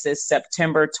 Dallas, Texas,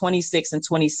 September 26th and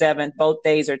 27th. Both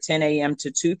days are 10 a.m. to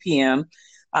 2 p.m.,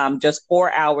 just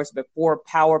 4 hours before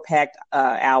power-packed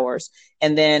hours.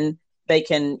 And then they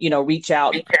can, reach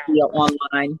out via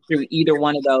online through either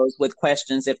one of those with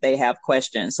questions if they have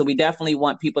questions. So we definitely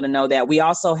want people to know that. We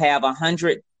also have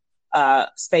 100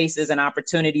 spaces and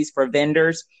opportunities for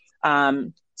vendors.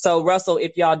 So Russell,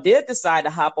 if y'all did decide to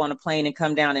hop on a plane and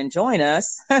come down and join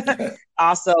us,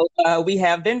 also we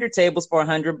have vendor tables for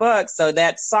 $100. So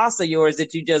that sauce of yours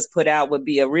that you just put out would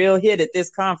be a real hit at this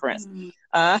conference.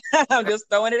 I'm just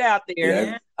throwing it out there.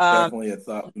 Yeah, definitely a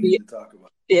thought we need to talk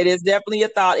about. It is definitely a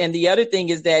thought. And the other thing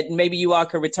is that maybe you all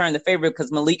could return the favor,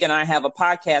 because Malik and I have a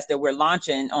podcast that we're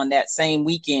launching on that same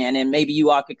weekend. And maybe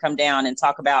you all could come down and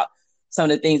talk about some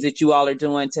of the things that you all are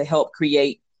doing to help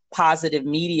create positive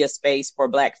media space for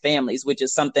Black families, which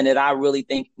is something that I really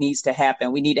think needs to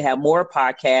happen. We need to have more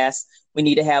podcasts. We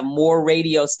need to have more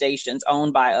radio stations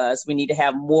owned by us. We need to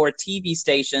have more TV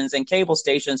stations and cable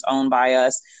stations owned by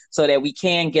us so that we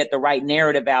can get the right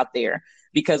narrative out there.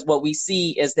 Because what we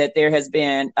see is that there has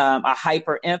been a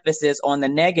hyper emphasis on the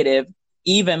negative,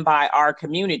 even by our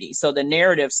community. So the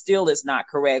narrative still is not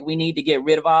correct. We need to get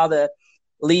rid of all the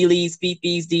Lilis,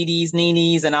 Fifis, Didis,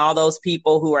 Ninis, and all those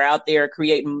people who are out there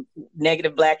creating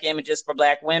negative Black images for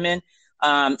Black women.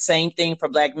 Same thing for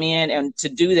Black men. And to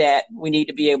do that, we need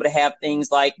to be able to have things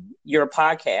like your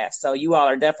podcast. So you all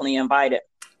are definitely invited.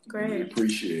 Great. We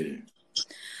appreciate it.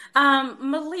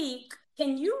 Malik,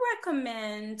 can you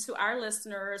recommend to our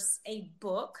listeners a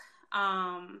book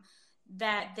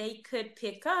that they could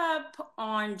pick up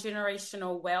on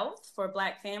generational wealth for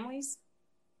Black families?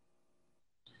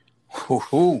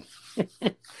 Let's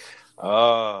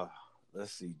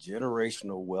see.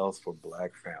 Generational wealth for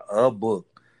Black family. A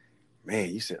book.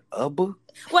 Man, you said a book?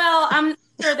 Well, I'm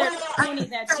sure there's many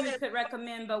that you could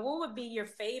recommend, but what would be your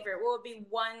favorite? What would be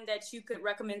one that you could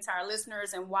recommend to our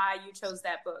listeners and why you chose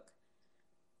that book?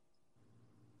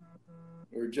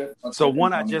 So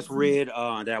one I just read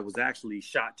that was actually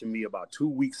shot to me about 2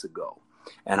 weeks ago.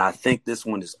 And I think this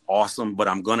one is awesome, but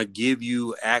I'm going to give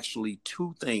you actually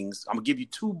two things. I'm going to give you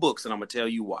two books and I'm going to tell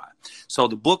you why. So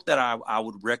the book that I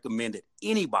would recommend that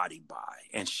anybody buy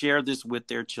and share this with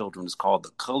their children is called The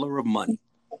Color of Money,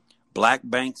 Black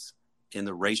Banks in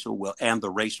the Racial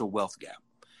Wealth Gap.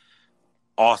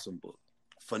 Awesome book,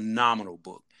 phenomenal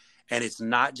book. And it's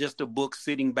not just a book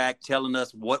sitting back telling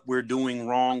us what we're doing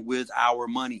wrong with our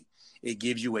money. It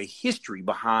gives you a history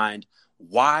behind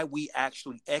why we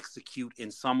actually execute in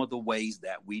some of the ways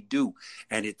that we do.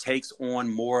 And it takes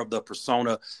on more of the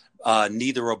persona,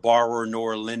 neither a borrower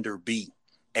nor a lender be.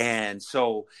 And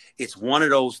so it's one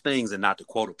of those things, and not to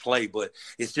quote a play, but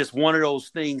it's just one of those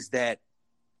things that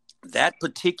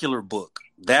particular book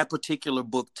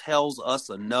tells us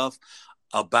enough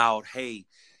about, hey,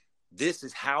 this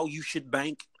is how you should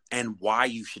bank and why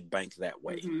you should bank that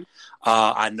way. Mm-hmm.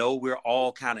 I know we're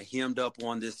all kind of hemmed up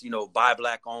on this, buy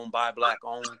Black owned,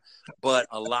 but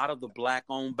a lot of the Black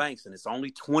owned banks, and it's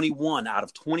only 21 out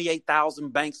of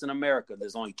 28,000 banks in America.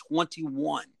 There's only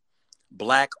 21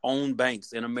 Black owned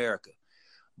banks in America.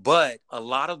 But a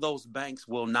lot of those banks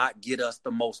will not get us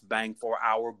the most bang for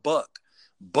our buck.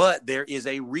 But there is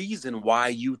a reason why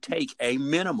you take a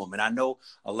minimum. And I know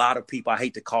a lot of people, I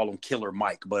hate to call him Killer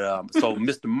Mike, but so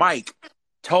Mr. Mike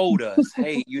told us,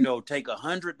 hey, take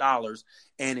 $100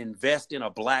 and invest in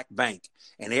a Black bank,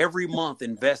 and every month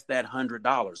invest that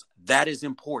 $100. That is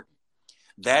important.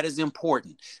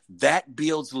 That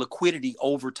builds liquidity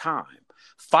over time.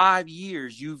 5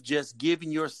 years, you've just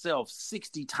given yourself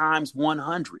 60 times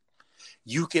 100.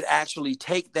 You could actually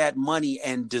take that money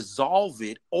and dissolve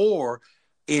it or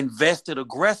invest it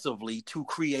aggressively to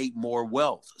create more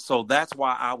wealth. So that's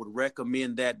why I would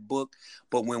recommend that book.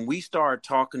 But when we start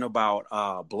talking about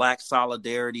Black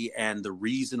solidarity and the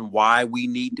reason why we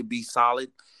need to be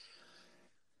solid,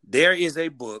 there is a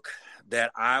book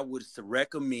that I would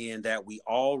recommend that we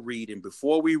all read. And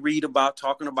before we read about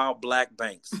talking about Black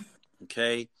banks,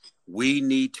 okay, we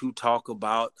need to talk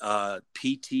about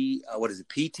PTSS.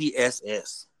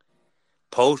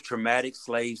 Post-traumatic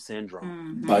slave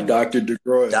syndrome. By Dr.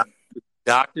 DeGroy.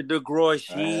 Dr. DeGroy,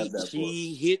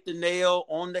 she hit the nail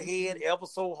on the head ever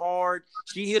so hard.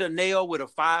 She hit a nail with a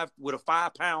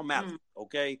 5-pound mallet.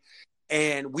 Okay.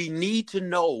 And we need to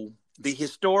know the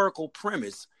historical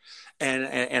premise. And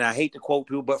I hate to quote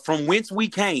people, but from whence we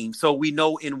came, so we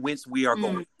know in whence we are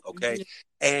going. Okay.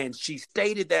 And she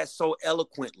stated that so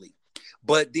eloquently.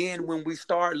 But then when we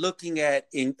start looking at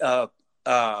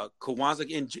Kwanzaa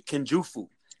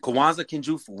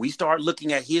Kinjufu, we start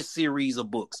looking at his series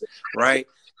of books, right?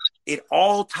 It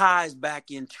all ties back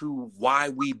into why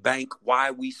we bank, why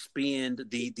we spend,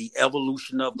 the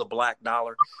evolution of the Black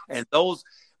dollar. And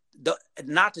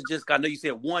not to just, I know you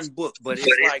said one book, but it's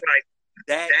like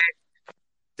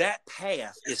that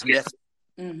path is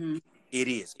necessary. It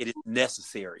is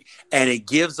necessary. And it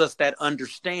gives us that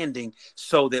understanding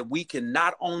so that we can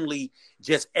not only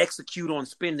just execute on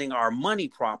spending our money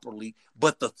properly,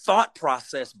 but the thought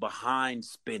process behind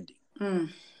spending.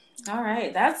 All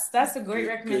right. That's a great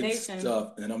recommendation. Good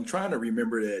stuff. And I'm trying to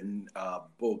remember that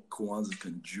book, Kwanzaa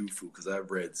Kunjufu, because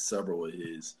I've read several of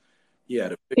his.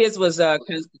 His was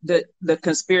the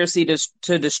conspiracy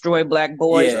to destroy Black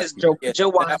boys. It's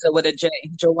Jawanza with a J.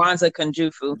 Jawanza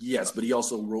Kunjufu. Yes, but he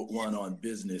also wrote one on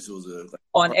business. It was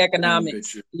on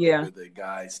economics. With a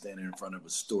guy standing in front of a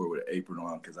store with an apron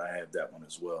on, because I have that one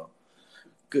as well.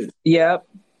 Good. Yep.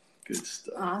 Good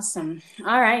stuff. Awesome.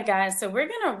 All right, guys. So we're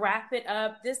going to wrap it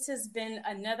up. This has been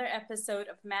another episode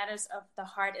of Matters of the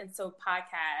Heart and Soul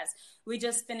podcast. We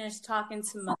just finished talking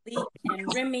to Malik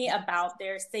and Remy about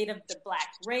their State of the Black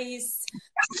Race,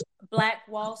 Black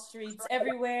Wall Streets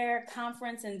Everywhere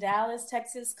conference in Dallas,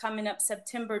 Texas, coming up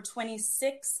September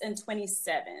 26th and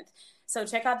 27th. So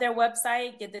check out their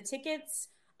website, get the tickets.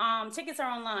 Tickets are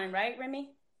online, right,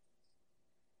 Remy?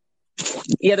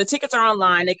 Yeah, the tickets are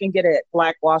online. They can get it at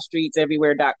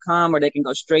blackwallstreetseverywhere.com, or they can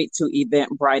go straight to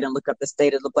Eventbrite and look up the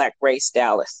State of the Black Race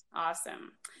Dallas.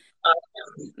 Awesome.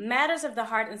 Matters of the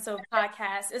Heart and Soul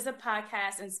podcast is a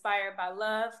podcast inspired by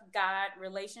love, God,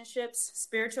 relationships,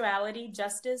 spirituality,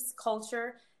 justice,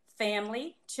 culture,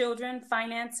 family, children,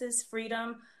 finances,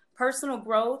 freedom, personal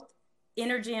growth,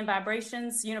 energy and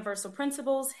vibrations, universal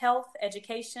principles, health,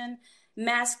 education,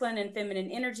 masculine and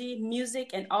feminine energy,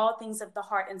 music, and all things of the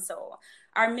heart and soul.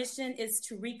 Our mission is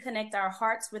to reconnect our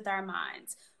hearts with our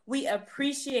minds. We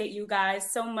appreciate you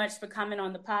guys so much for coming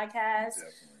on the podcast.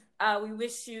 We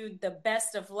wish you the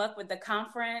best of luck with the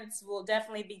conference. We'll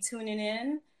definitely be tuning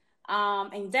in,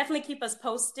 and definitely keep us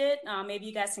posted. Maybe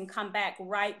you guys can come back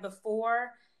right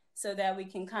before so that we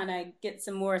can kind of get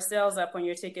some more sales up on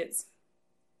your tickets.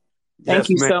 Thank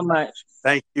you so much.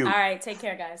 Thank you. All right. Take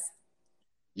care, guys.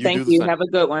 Thank you. Have a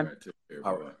good one.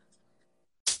 All right.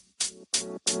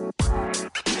 All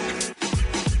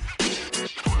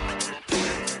right.